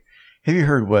 have you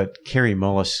heard what Carrie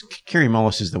Mullis? Carrie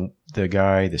Mullis is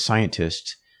the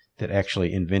scientist that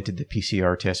actually invented the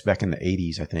PCR test back in the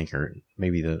 80s, I think, or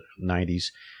maybe the 90s,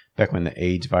 back when the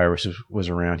AIDS virus was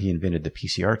around. He invented the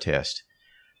PCR test.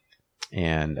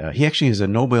 And he actually is a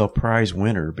Nobel Prize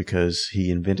winner because he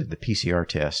invented the PCR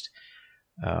test.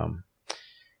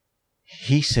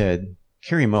 He said,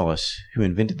 Kary Mullis, who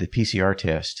invented the PCR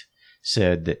test,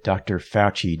 said that Dr.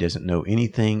 Fauci doesn't know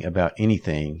anything about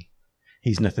anything.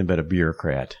 He's nothing but a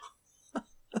bureaucrat.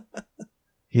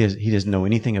 He doesn't know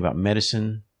anything about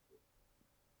medicine.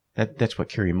 That's what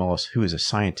Kary Mullis, who is a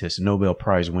scientist, a Nobel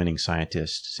Prize winning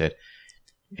scientist, said.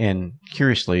 And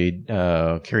curiously,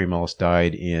 Kary Mullis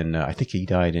died I think he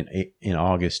died in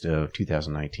August of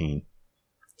 2019.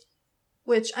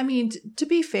 Which, I mean, to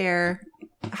be fair,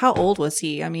 how old was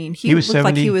he? I mean, he was looked 70.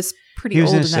 like he was pretty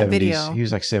old in that 70s. video. He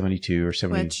was like 72 or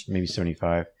 70, maybe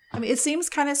 75. I mean, it seems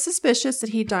kind of suspicious that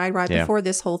he died right before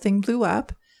this whole thing blew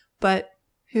up. But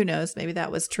who knows? Maybe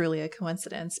that was truly a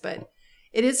coincidence. But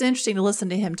it is interesting to listen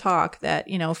to him talk that,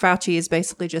 Fauci is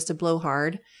basically just a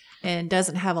blowhard and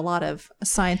doesn't have a lot of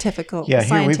scientific knowledge.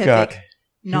 Here we've got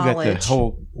the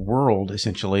whole world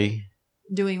essentially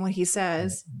doing what he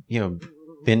says.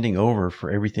 Bending over for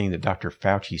everything that Dr.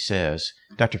 Fauci says.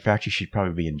 Dr. Fauci should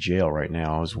probably be in jail right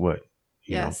now, is what,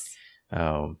 yes.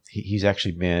 He's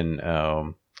actually been,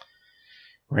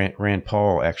 Rand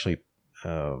Paul actually,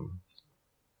 I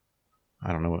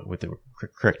don't know what the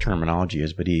correct terminology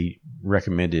is, but he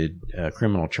recommended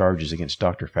criminal charges against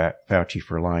Dr. Fauci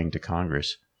for lying to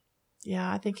Congress.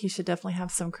 Yeah, I think he should definitely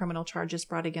have some criminal charges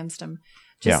brought against him.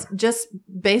 Just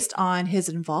based on his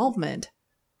involvement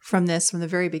from the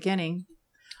very beginning.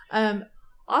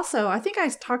 Also, I think I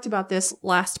talked about this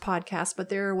last podcast, but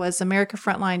there was America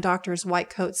Frontline Doctors White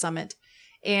Coat Summit,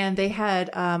 and they had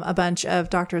a bunch of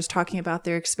doctors talking about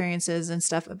their experiences and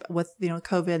stuff with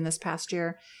COVID in this past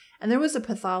year. And there was a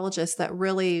pathologist that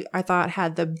really, I thought,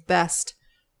 had the best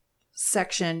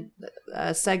segment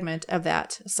of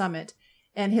that summit,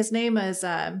 and his name is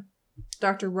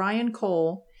Dr. Ryan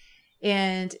Cole.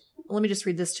 And let me just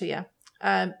read this to you.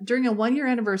 During a 1-year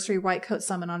anniversary White Coat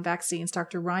Summit on vaccines,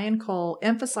 Dr. Ryan Cole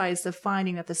emphasized the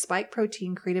finding that the spike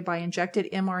protein created by injected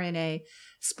mRNA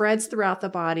spreads throughout the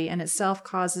body and itself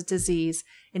causes disease,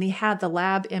 and he had the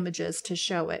lab images to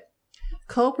show it.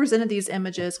 Cole presented these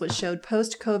images, which showed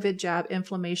post-COVID jab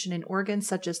inflammation in organs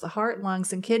such as the heart,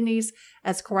 lungs, and kidneys,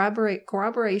 as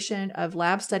corroboration of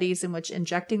lab studies in which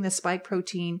injecting the spike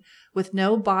protein with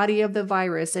no body of the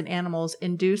virus in animals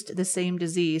induced the same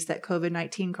disease that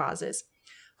COVID-19 causes.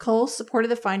 Cole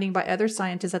supported the finding by other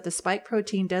scientists that the spike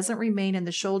protein doesn't remain in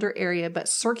the shoulder area but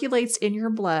circulates in your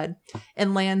blood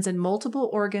and lands in multiple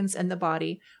organs in the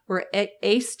body, where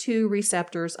ACE2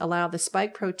 receptors allow the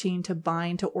spike protein to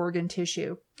bind to organ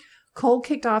tissue. Cole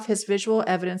kicked off his visual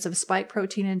evidence of spike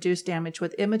protein-induced damage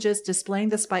with images displaying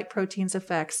the spike protein's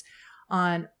effects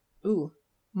on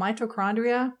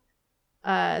mitochondria,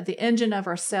 the engine of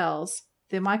our cells.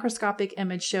 The microscopic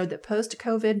image showed that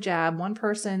post-COVID jab, one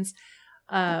person's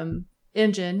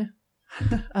engine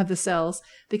of the cells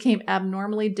became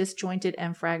abnormally disjointed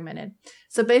and fragmented.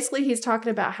 So basically, he's talking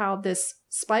about how this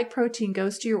spike protein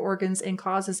goes to your organs and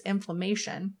causes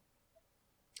inflammation.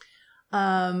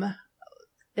 And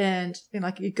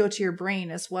like you go to your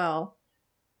brain as well.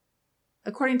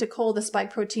 According to Cole, the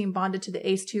spike protein bonded to the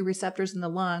ACE2 receptors in the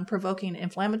lung, provoking an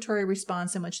inflammatory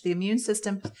response in which the immune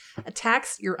system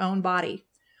attacks your own body.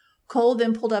 Cole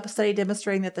then pulled up a study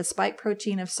demonstrating that the spike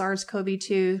protein of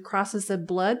SARS-CoV-2 crosses the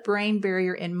blood-brain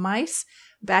barrier in mice,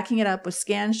 backing it up with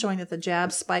scans showing that the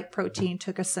jab spike protein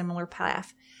took a similar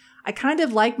path. I kind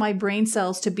of like my brain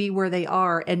cells to be where they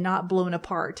are and not blown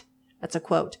apart. That's a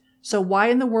quote. So why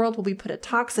in the world will we put a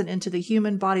toxin into the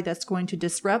human body that's going to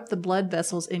disrupt the blood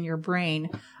vessels in your brain,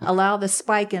 allow the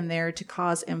spike in there to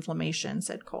cause inflammation,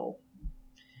 said Cole.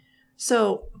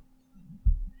 So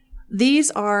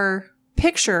these are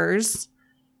pictures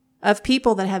of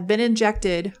people that have been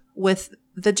injected with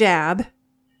the jab,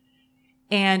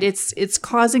 and it's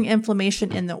causing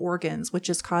inflammation in the organs, which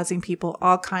is causing people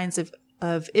all kinds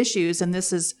of issues. And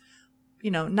this is,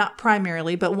 not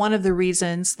primarily, but one of the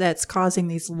reasons that's causing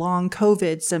these long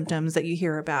COVID symptoms that you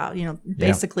hear about,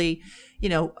 basically,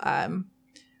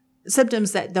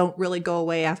 symptoms that don't really go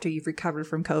away after you've recovered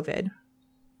from COVID.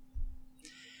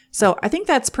 So I think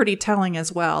that's pretty telling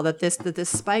as well, that this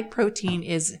spike protein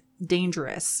is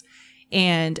dangerous.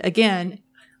 And again,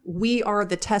 we are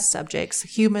the test subjects.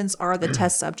 Humans are the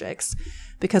test subjects,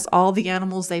 because all the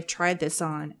animals they've tried this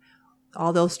on,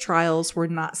 all those trials were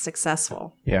not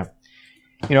successful. Yeah.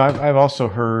 I've also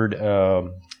heard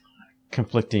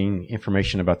conflicting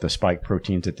information about the spike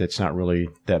proteins, that's not really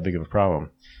that big of a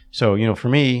problem. So, for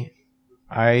me,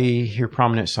 I hear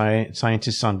prominent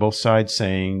scientists on both sides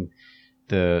saying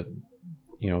this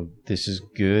is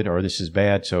good or this is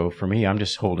bad. So for me, I'm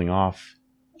just holding off.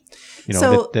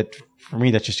 That for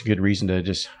me, that's just a good reason to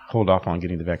just hold off on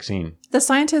getting the vaccine. The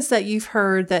scientists that you've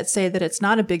heard that say that it's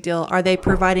not a big deal, are they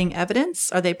providing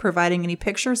evidence? Are they providing any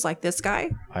pictures like this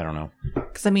guy? I don't know.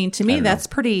 Because, to me, that's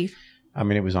pretty...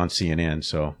 it was on CNN,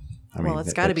 so...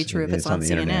 it's got to be true if it's on the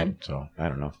CNN. Internet, so I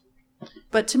don't know.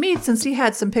 But to me, since he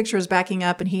had some pictures backing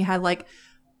up and he had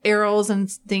arrows and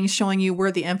things showing you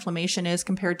where the inflammation is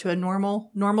compared to a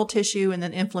normal tissue and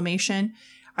then inflammation,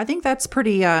 I think that's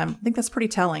pretty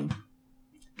telling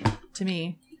to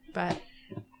me. But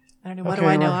I don't know. What do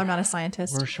I know? I'm not a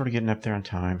scientist. We're sort of getting up there on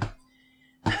time.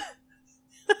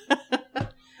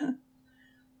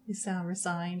 You sound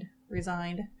resigned.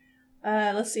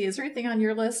 Let's see. Is there anything on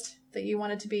your list that you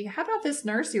wanted to be? How about this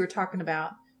nurse you were talking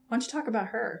about? Why don't you talk about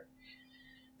her?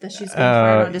 That she's being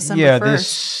fired on December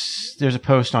 1st. There's a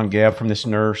post on Gab from this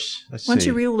nurse. Why don't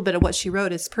you read a little bit of what she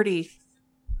wrote? It's pretty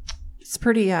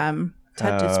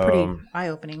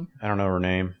eye-opening. I don't know her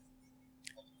name.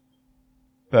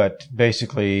 But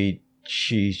basically,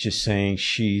 she's just saying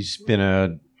she's been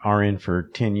a RN for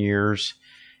 10 years.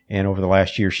 And over the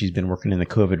last year, she's been working in the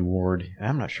COVID ward.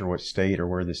 I'm not sure what state or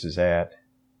where this is at.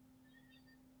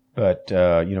 But,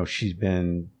 she's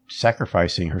been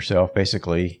sacrificing herself,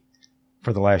 basically,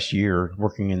 for the last year,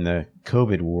 working in the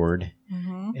COVID ward.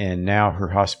 Mm-hmm. And now her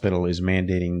hospital is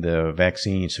mandating the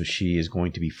vaccine, so she is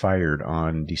going to be fired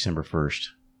on December 1st.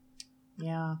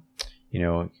 Yeah.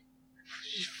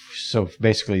 So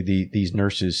basically, these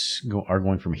nurses are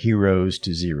going from heroes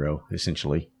to zero,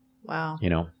 essentially. Wow.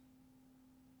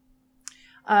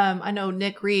 I know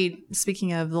Nick Reed,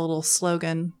 speaking of the little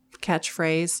slogan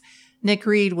catchphrase, Nick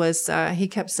Reed he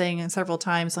kept saying it several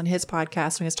times on his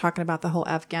podcast when he was talking about the whole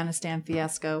Afghanistan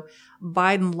fiasco,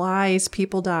 Biden lies,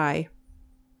 people die.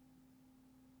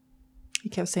 He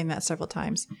kept saying that several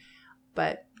times.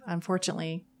 But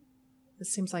unfortunately, it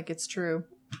seems like it's true.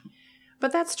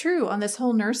 But that's true on this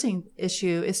whole nursing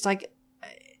issue. It's like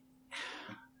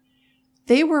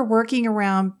they were working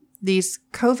around these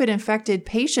COVID-infected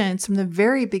patients from the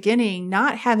very beginning,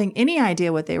 not having any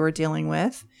idea what they were dealing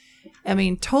with.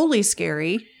 Totally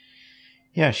scary.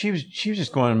 Yeah, she was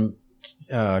just going,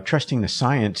 trusting the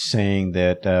science, saying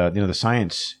that the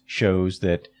science shows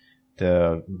that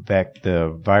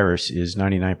the virus is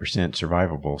 99%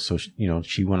 survivable. So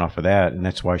she went off of that, and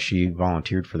that's why she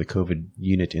volunteered for the COVID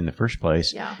unit in the first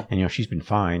place. Yeah, and she's been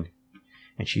fine,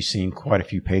 and she's seen quite a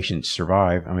few patients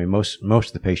survive. Most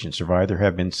of the patients survive. There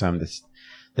have been some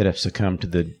that have succumbed to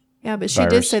the but she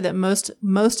did say that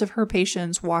most of her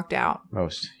patients walked out.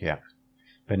 Most, yeah.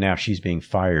 But now she's being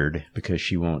fired because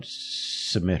she won't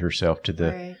submit herself to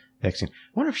the vaccine. I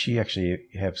wonder if she actually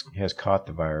has caught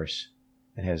the virus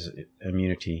and has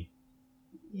immunity.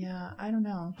 Yeah, I don't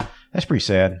know. That's pretty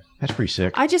sad. That's pretty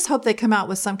sick. I just hope they come out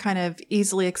with some kind of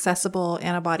easily accessible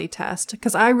antibody test,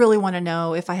 because I really want to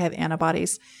know if I have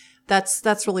antibodies.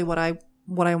 That's really what I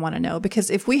want to know, because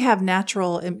if we have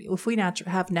natural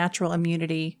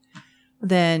immunity,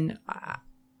 then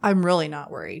I'm really not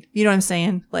worried. You know what I'm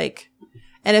saying?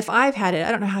 And if I've had it,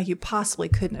 I don't know how you possibly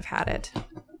couldn't have had it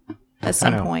at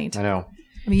some point. I know.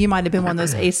 You might have been one of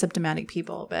those asymptomatic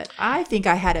people, but I think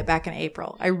I had it back in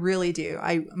April. I really do.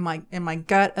 In my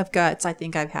gut of guts, I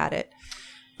think I've had it,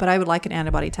 but I would like an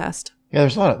antibody test. Yeah,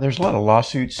 there's a lot of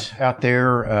lawsuits out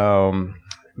there. A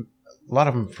lot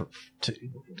of them for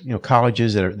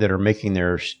colleges that are making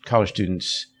their college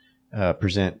students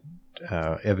present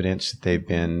evidence that they've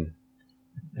been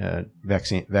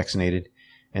vaccinated,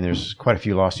 and there's quite a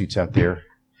few lawsuits out there.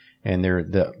 And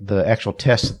the actual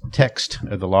text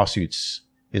of the lawsuits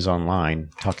is online,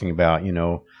 talking about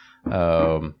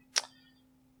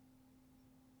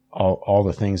all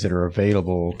the things that are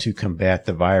available to combat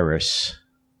the virus,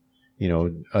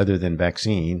 other than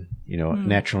vaccine,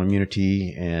 natural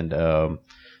immunity and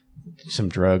some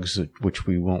drugs, which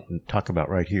we won't talk about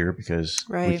right here because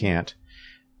we can't.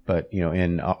 But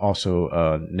and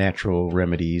also natural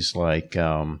remedies like.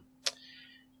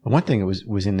 One thing that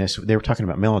was in this, they were talking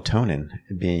about melatonin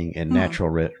being a natural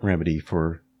remedy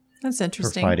for that's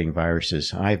interesting for fighting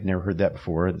viruses. I've never heard that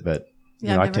before, but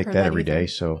I take that every day.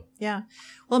 So yeah,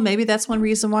 well, maybe that's one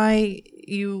reason why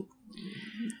you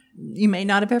may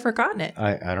not have ever gotten it.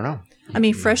 I don't know.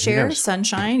 Fresh air,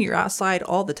 sunshine. You're outside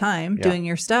all the time doing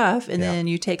your stuff, and then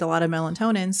you take a lot of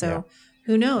melatonin. So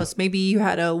who knows? Maybe you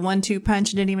had a 1-2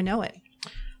 punch and didn't even know it.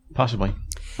 Possibly.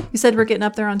 You said we're getting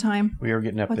up there on time? We are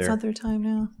getting up there. What's other time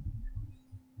now?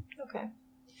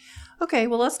 Okay,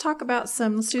 well, let's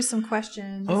do some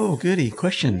questions. Oh, goody.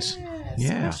 Questions.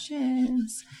 Yes,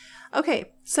 questions.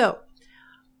 Okay, so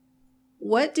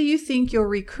what do you think your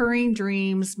recurring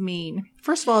dreams mean?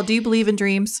 First of all, do you believe in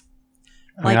dreams?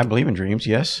 I mean, I believe in dreams,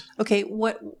 yes. Okay,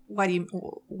 what do you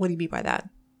mean by that?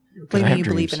 What do Because you I mean have you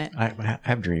dreams. believe in it? I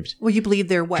have dreams. Well, you believe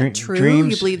they're what? True?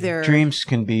 Dreams, You believe they're dreams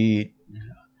can be,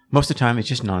 most of the time, it's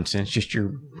just nonsense, just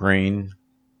your brain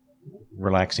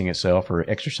relaxing itself or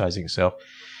exercising itself.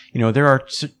 You know, there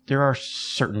are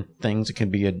certain things that can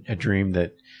be a dream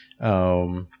that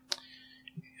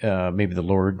maybe the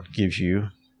Lord gives you.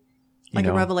 Like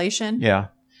a revelation? Yeah.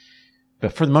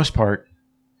 But for the most part,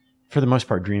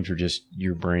 dreams are just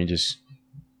your brain just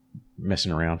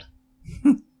messing around.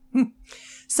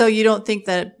 So you don't think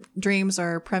that dreams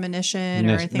are premonition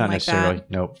or anything Not like necessarily.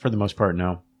 that? No, for the most part,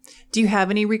 no. Do you have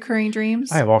any recurring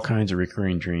dreams? I have all kinds of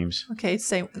recurring dreams. Okay,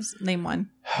 name one.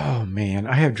 Oh, man.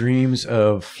 I have dreams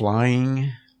of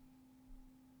flying.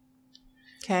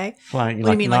 Okay. Flying, What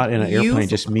do you mean, not like in an you airplane,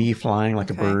 just me flying like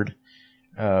a Okay. bird.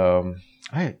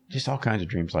 I had just all kinds of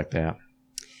dreams like that.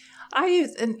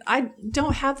 I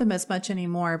don't have them as much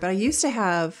anymore, but I used to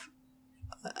have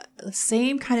the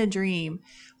same kind of dream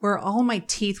where all my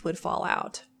teeth would fall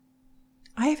out.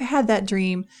 I've had that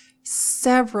dream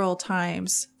several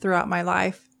times throughout my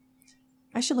life.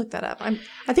 I should look that up.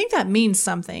 I think that means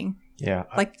something. Yeah.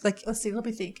 Like let's see, let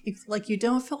me think. If like you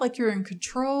don't feel like you're in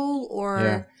control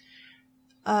or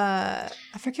I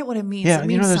forget what it means. Yeah, it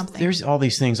means something. There's all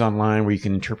these things online where you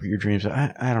can interpret your dreams.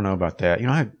 I don't know about that.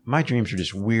 My dreams are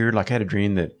just weird. Like I had a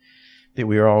dream that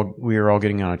we were all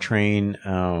getting on a train.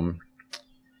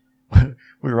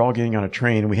 We were all getting on a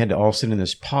train and we had to all sit in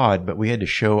this pod, but we had to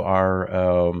show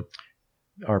our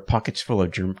pockets full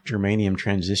of germanium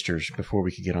transistors before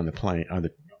we could get on the plane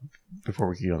before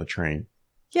we could get on the train.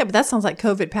 Yeah, but that sounds like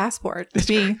COVID passport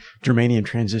to me. Germanium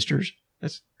transistors.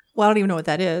 Well, I don't even know what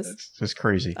that is. That's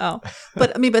crazy. Oh,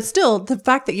 but I mean, but still, the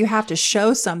fact that you have to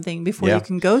show something before you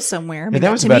can go somewhere. I mean,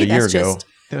 that was about a year ago.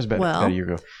 That was about a year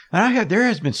ago. And there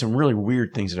has been some really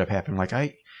weird things that have happened. Like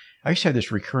I used to have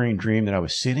this recurring dream that I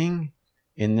was sitting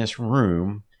in this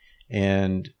room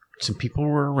and some people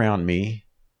were around me.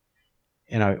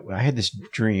 And I had this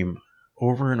dream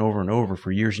over and over and over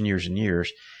for years and years and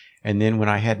years. And then when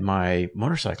I had my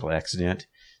motorcycle accident,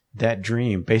 that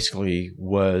dream basically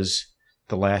was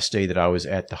the last day that I was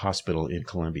at the hospital in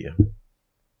Columbia,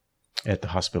 in the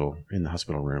hospital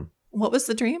room. What was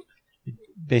the dream?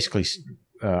 Basically,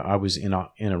 I was in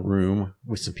a room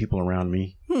with some people around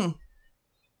me.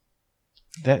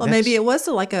 Maybe it was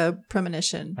like a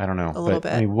premonition. I don't know. A little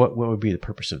bit. I mean, what would be the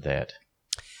purpose of that?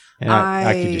 And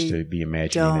I could just be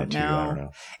imagining that too. I don't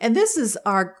know. And this is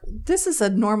a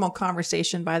normal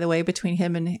conversation, by the way, between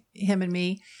him and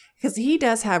me. Because he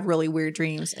does have really weird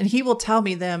dreams and he will tell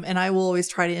me them and I will always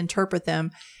try to interpret them.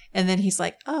 And then he's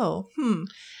like, oh, And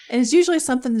it's usually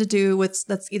something to do with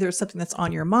that's either something that's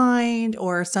on your mind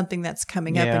or something that's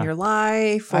coming up in your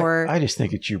life. Or I just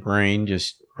think it's your brain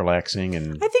just relaxing.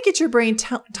 And I think it's your brain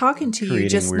talking to you,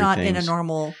 just not things. in a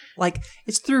normal, like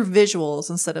it's through visuals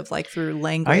instead of like through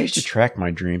language. I used to track my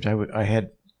dreams. I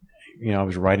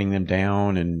was writing them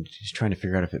down and just trying to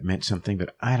figure out if it meant something,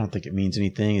 but I don't think it means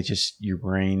anything. It's just your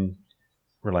brain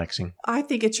relaxing. I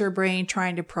think it's your brain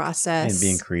trying to process and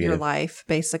being creative. Your life,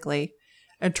 basically,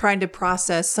 and trying to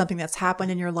process something that's happened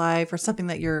in your life or something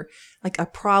that you're like a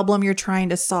problem you're trying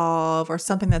to solve or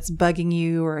something that's bugging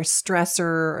you or a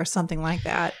stressor or something like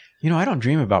that. I don't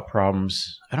dream about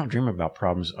problems.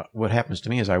 What happens to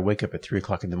me is I wake up at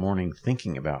 3:00 in the morning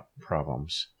thinking about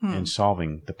problems and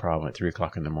solving the problem at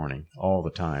 3:00 in the morning all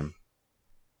the time.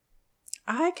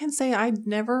 I can say I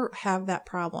never have that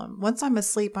problem. Once I'm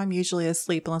asleep, I'm usually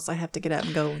asleep unless I have to get up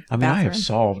and go. I mean, I have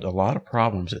solved a lot of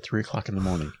problems at 3:00 in the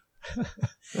morning.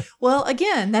 Well,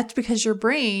 again, that's because your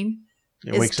brain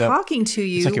is talking to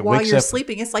you while you're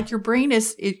sleeping. It's like your brain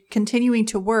is continuing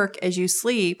to work as you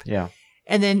sleep. Yeah.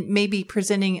 And then maybe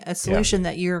presenting a solution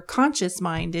that your conscious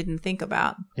mind didn't think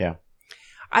about. Yeah.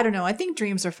 I don't know. I think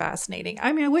dreams are fascinating.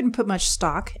 I mean, I wouldn't put much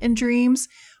stock in dreams,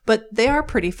 but they are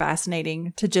pretty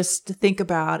fascinating to just think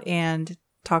about and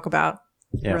talk about,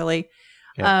 really.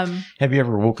 Yeah. Have you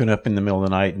ever woken up in the middle of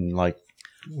the night and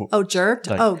jerked?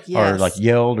 Yes. Or like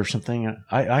yelled or something?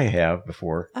 I have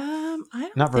before. I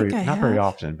don't not think I not have. very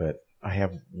often, but I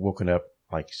have woken up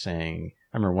like saying,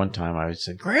 I remember one time I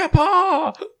said,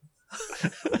 "Grandpa!"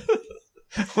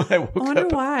 when I wonder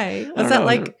why. Was that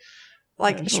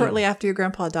like shortly after your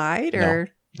grandpa died, or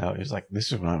no? It was like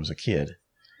this is when I was a kid.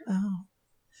 Oh,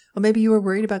 well, maybe you were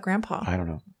worried about grandpa. I don't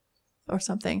know, or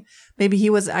something. Maybe he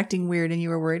was acting weird and you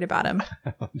were worried about him.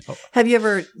 I don't know. Have you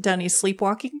ever done any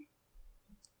sleepwalking?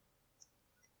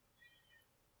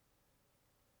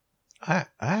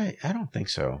 I don't think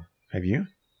so. Have you?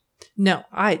 No,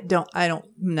 I don't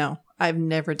no. I've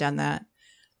never done that.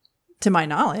 To my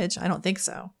knowledge, I don't think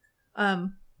so. I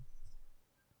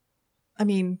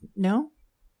mean, no.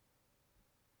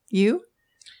 You?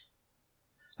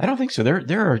 I don't think so.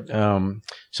 There are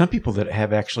some people that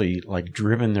have actually like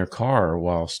driven their car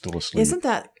while still asleep. Isn't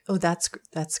that? Oh, that's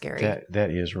scary.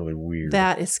 That is really weird.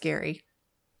 That is scary.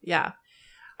 Yeah.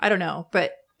 I don't know,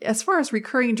 but as far as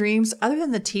recurring dreams, other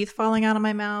than the teeth falling out of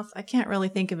my mouth, I can't really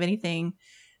think of anything.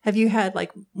 Have you had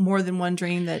like more than one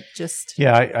dream that just...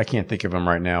 Yeah, I can't think of them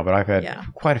right now, but I've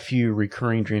had quite a few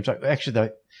recurring dreams. Actually,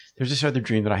 there's this other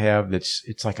dream that I have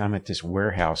it's like I'm at this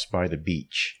warehouse by the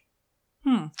beach.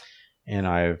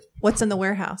 And What's in the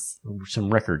warehouse?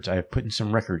 Some records. I have put in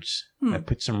some records. I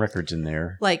put some records in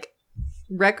there. Like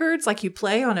records, like you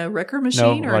play on a record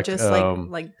machine, or just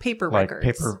like paper records?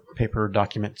 Paper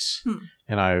documents.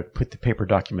 And I put the paper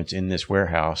documents in this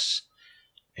warehouse,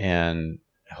 and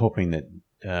hoping that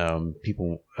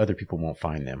other people won't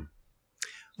find them.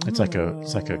 It's like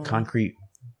a concrete,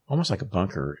 almost like a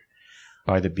bunker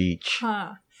by the beach.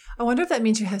 I wonder if that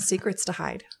means you have secrets to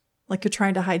hide. Like you're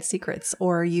trying to hide secrets,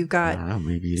 or you've got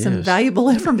some valuable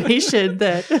information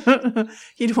that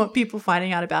you don't want people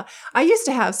finding out about. I used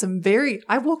to have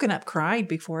I've woken up crying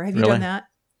before. Have you done that?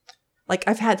 Like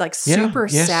I've had like super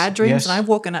sad dreams and I've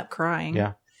woken up crying.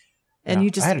 Yeah. And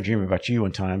I had a dream about you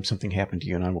one time. Something happened to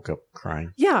you and I woke up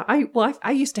crying. Yeah.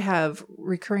 I used to have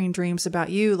recurring dreams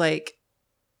about you, like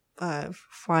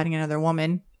fighting another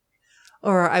woman.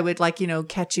 Or I would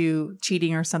catch you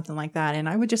cheating or something like that. And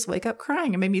I would just wake up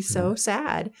crying. It made me so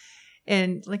sad.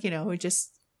 And it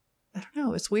just, I don't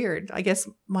know. It's weird. I guess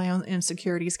my own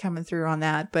insecurities coming through on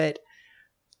that. But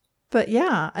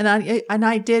yeah. And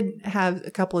I did have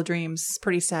a couple of dreams,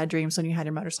 pretty sad dreams when you had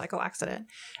your motorcycle accident.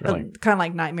 Really? Kind of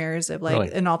like nightmares of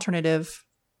an alternative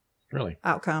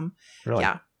outcome. Really?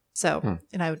 Yeah. So,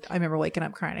 and I remember waking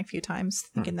up crying a few times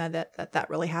thinking that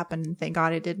really happened. And thank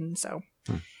God it didn't. So.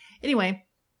 Anyway,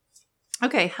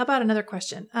 okay, how about another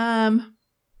question? Oh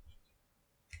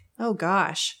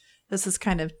gosh, this is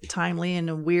kind of timely in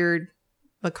a weird,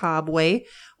 macabre way.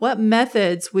 What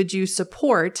methods would you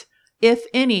support, if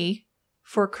any,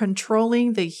 for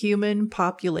controlling the human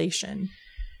population?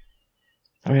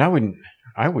 I mean,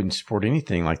 I wouldn't support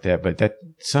anything like that, but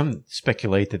some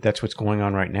speculate that that's what's going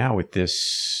on right now with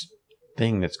this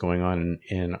thing that's going on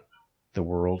in the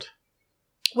world.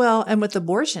 Well, and with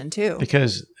abortion too.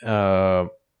 Because, well,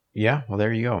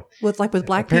 there you go. With black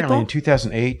people? Apparently in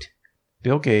 2008,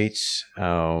 Bill Gates,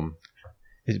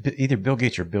 either Bill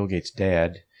Gates or Bill Gates'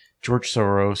 dad, George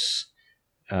Soros,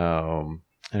 and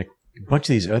a bunch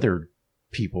of these other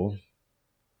people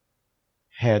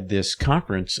had this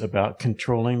conference about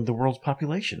controlling the world's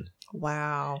population.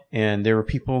 Wow. And there were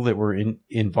people that were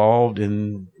involved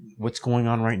in what's going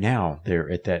on right now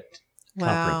there at that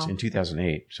conference in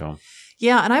 2008. So...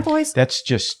 Yeah, and I've always... That's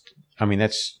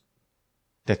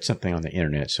something on the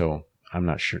internet, so I'm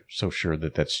not so sure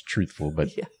that that's truthful,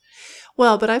 but... Yeah.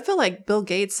 Well, but I feel like Bill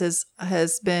Gates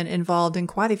has been involved in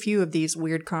quite a few of these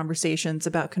weird conversations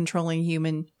about controlling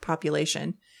human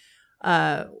population,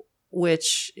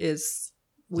 which is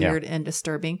weird and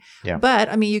disturbing. Yeah. But,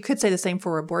 I mean, you could say the same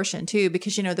for abortion, too,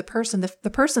 because, the person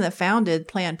that founded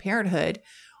Planned Parenthood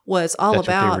was all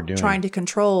about trying to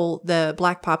control the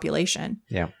black population.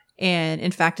 Yeah. And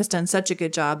in fact, it's done such a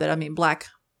good job that, I mean, black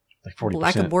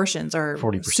abortions are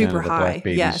 40% super high.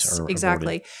 Yes,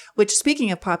 exactly. Aborted. Which,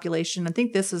 speaking of population, I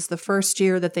think this is the first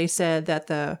year that they said that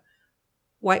the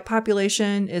white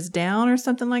population is down or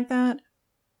something like that,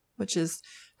 which is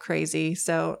crazy.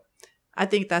 So I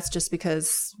think that's just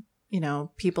because,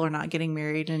 people are not getting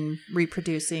married and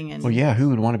reproducing. And well, yeah, who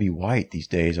would want to be white these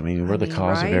days? I mean, we're the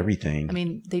cause of everything. I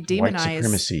mean, they demonize white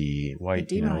supremacy,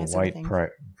 white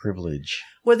privilege.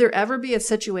 Would there ever be a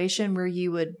situation where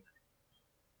you would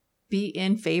be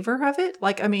in favor of it?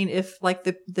 Like, I mean, if like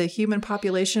the human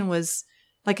population was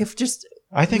like, if just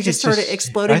I think it started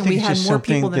exploding and we had more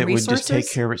people than resources, would just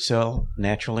take care of itself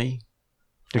naturally,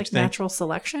 like natural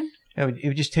selection. It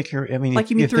would just take care. I mean, like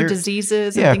you mean through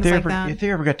diseases and things like that. If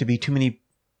there ever got to be too many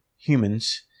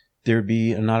humans, there'd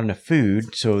be not enough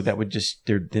food, so that would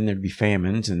then there'd be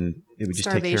famines, and it would just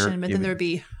starvation. Take care. But then there'd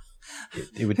be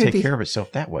it would take care of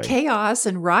itself that way. Chaos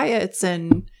and riots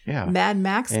and Mad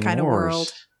Max and kind of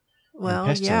world.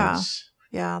 Well,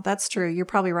 yeah, that's true. You're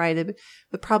probably right. It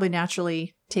would probably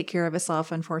naturally take care of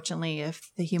itself. Unfortunately,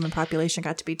 if the human population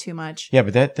got to be too much. Yeah,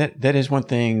 but that is one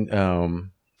thing.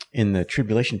 In the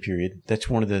tribulation period, that's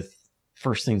one of the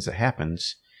first things that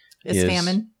happens. Is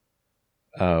famine.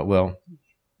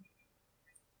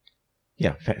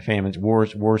 Famines,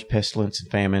 wars, pestilence, and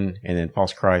famine, and then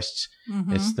false Christs.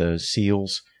 Mm-hmm. It's the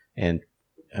seals. and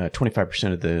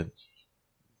 25% of the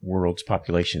world's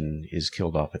population is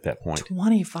killed off at that point.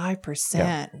 25%.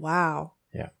 Yeah. Wow.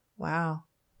 Yeah. Wow.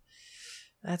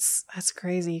 That's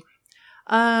crazy.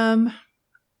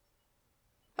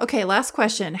 Okay, last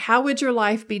question. How would your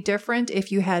life be different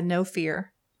if you had no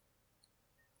fear?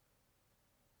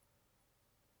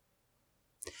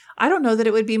 I don't know that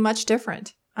it would be much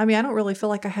different. I mean, I don't really feel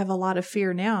like I have a lot of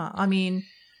fear now. I mean,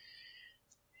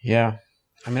 yeah.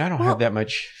 I mean, I don't have that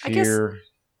much fear.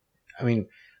 I mean,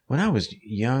 when I was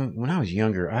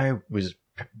younger, I was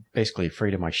basically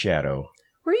afraid of my shadow.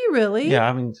 Were you really? Yeah,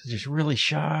 I mean, just really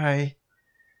shy,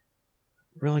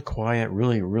 really quiet,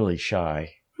 really, really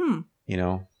shy. You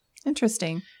know?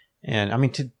 Interesting. And I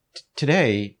mean,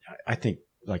 today, I think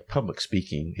like public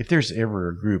speaking, if there's ever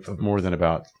a group of more than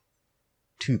about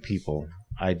 2 people,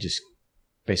 I just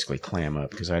basically clam up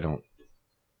because I don't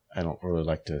really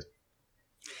like to.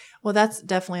 Well, that's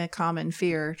definitely a common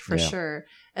fear for sure.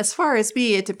 As far as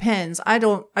me, it depends. I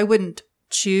wouldn't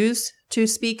choose to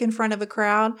speak in front of a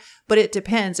crowd, but it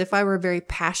depends. If I were very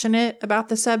passionate about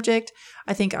the subject,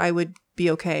 I think I would be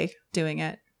okay doing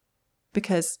it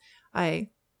because I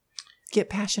get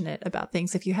passionate about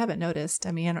things. If you haven't noticed,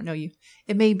 I mean, I don't know you.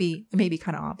 It may be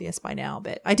kind of obvious by now,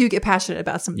 but I do get passionate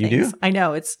about some things. You do? I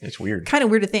know it's weird, kind of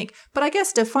weird to think, but I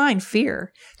guess define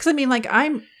fear. Because I mean, like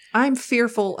I'm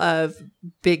fearful of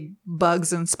big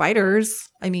bugs and spiders.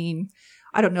 I mean,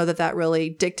 I don't know that really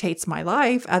dictates my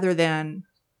life, other than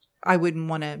I wouldn't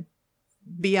want to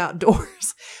be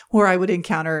outdoors where I would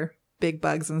encounter big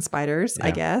bugs and spiders.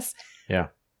 I guess. Yeah.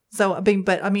 So,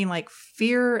 I mean, like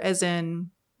fear as in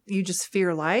you just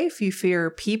fear life, you fear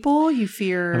people, you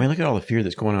fear. I mean, look at all the fear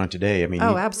that's going on today. I mean,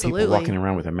 absolutely. People walking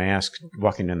around with a mask,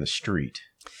 walking down the street.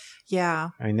 Yeah.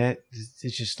 I mean,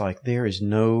 it's just like there is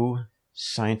no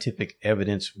scientific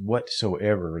evidence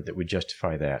whatsoever that would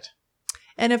justify that.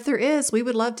 And if there is, we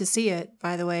would love to see it,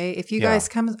 by the way. If you guys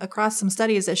come across some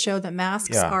studies that show that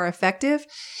masks are effective,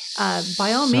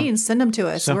 by all means, send them to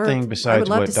us. Something besides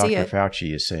what Dr.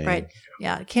 Fauci is saying. Right.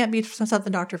 Yeah. It can't be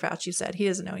something Dr. Fauci said. He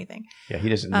doesn't know anything. Yeah. He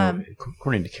doesn't know.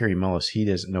 According to Carrie Mullis, he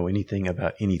doesn't know anything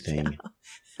about anything.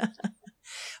 Yeah.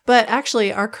 But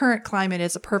actually, our current climate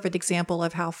is a perfect example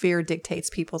of how fear dictates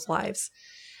people's lives.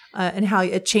 And how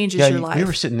it changes your life. We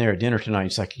were sitting there at dinner tonight.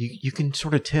 It's like you can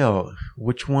sort of tell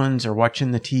which ones are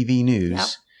watching the TV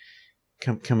news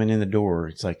coming in the door.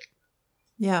 It's like,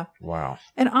 wow.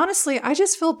 And honestly, I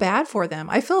just feel bad for them.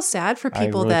 I feel sad for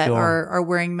people that are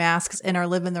wearing masks and are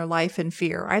living their life in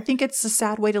fear. I think it's a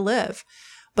sad way to live.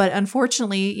 But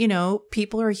unfortunately,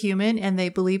 people are human and they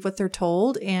believe what they're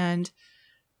told. And,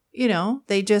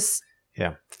 they just...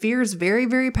 Yeah. Fear is very,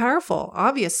 very powerful,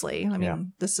 obviously. I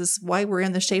mean, this is why we're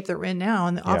in the shape that we're in now.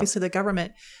 And obviously the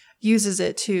government uses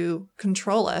it to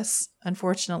control us,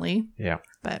 unfortunately. Yeah.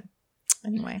 But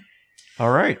anyway. All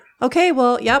right. Okay.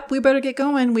 Well, we better get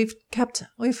going. We've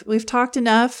talked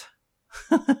enough.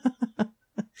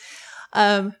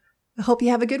 I hope you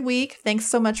have a good week. Thanks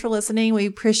so much for listening. We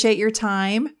appreciate your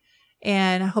time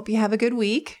and I hope you have a good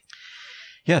week.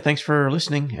 Yeah. Thanks for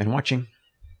listening and watching.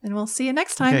 And we'll see you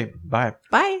next time. Okay. Bye.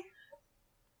 Bye.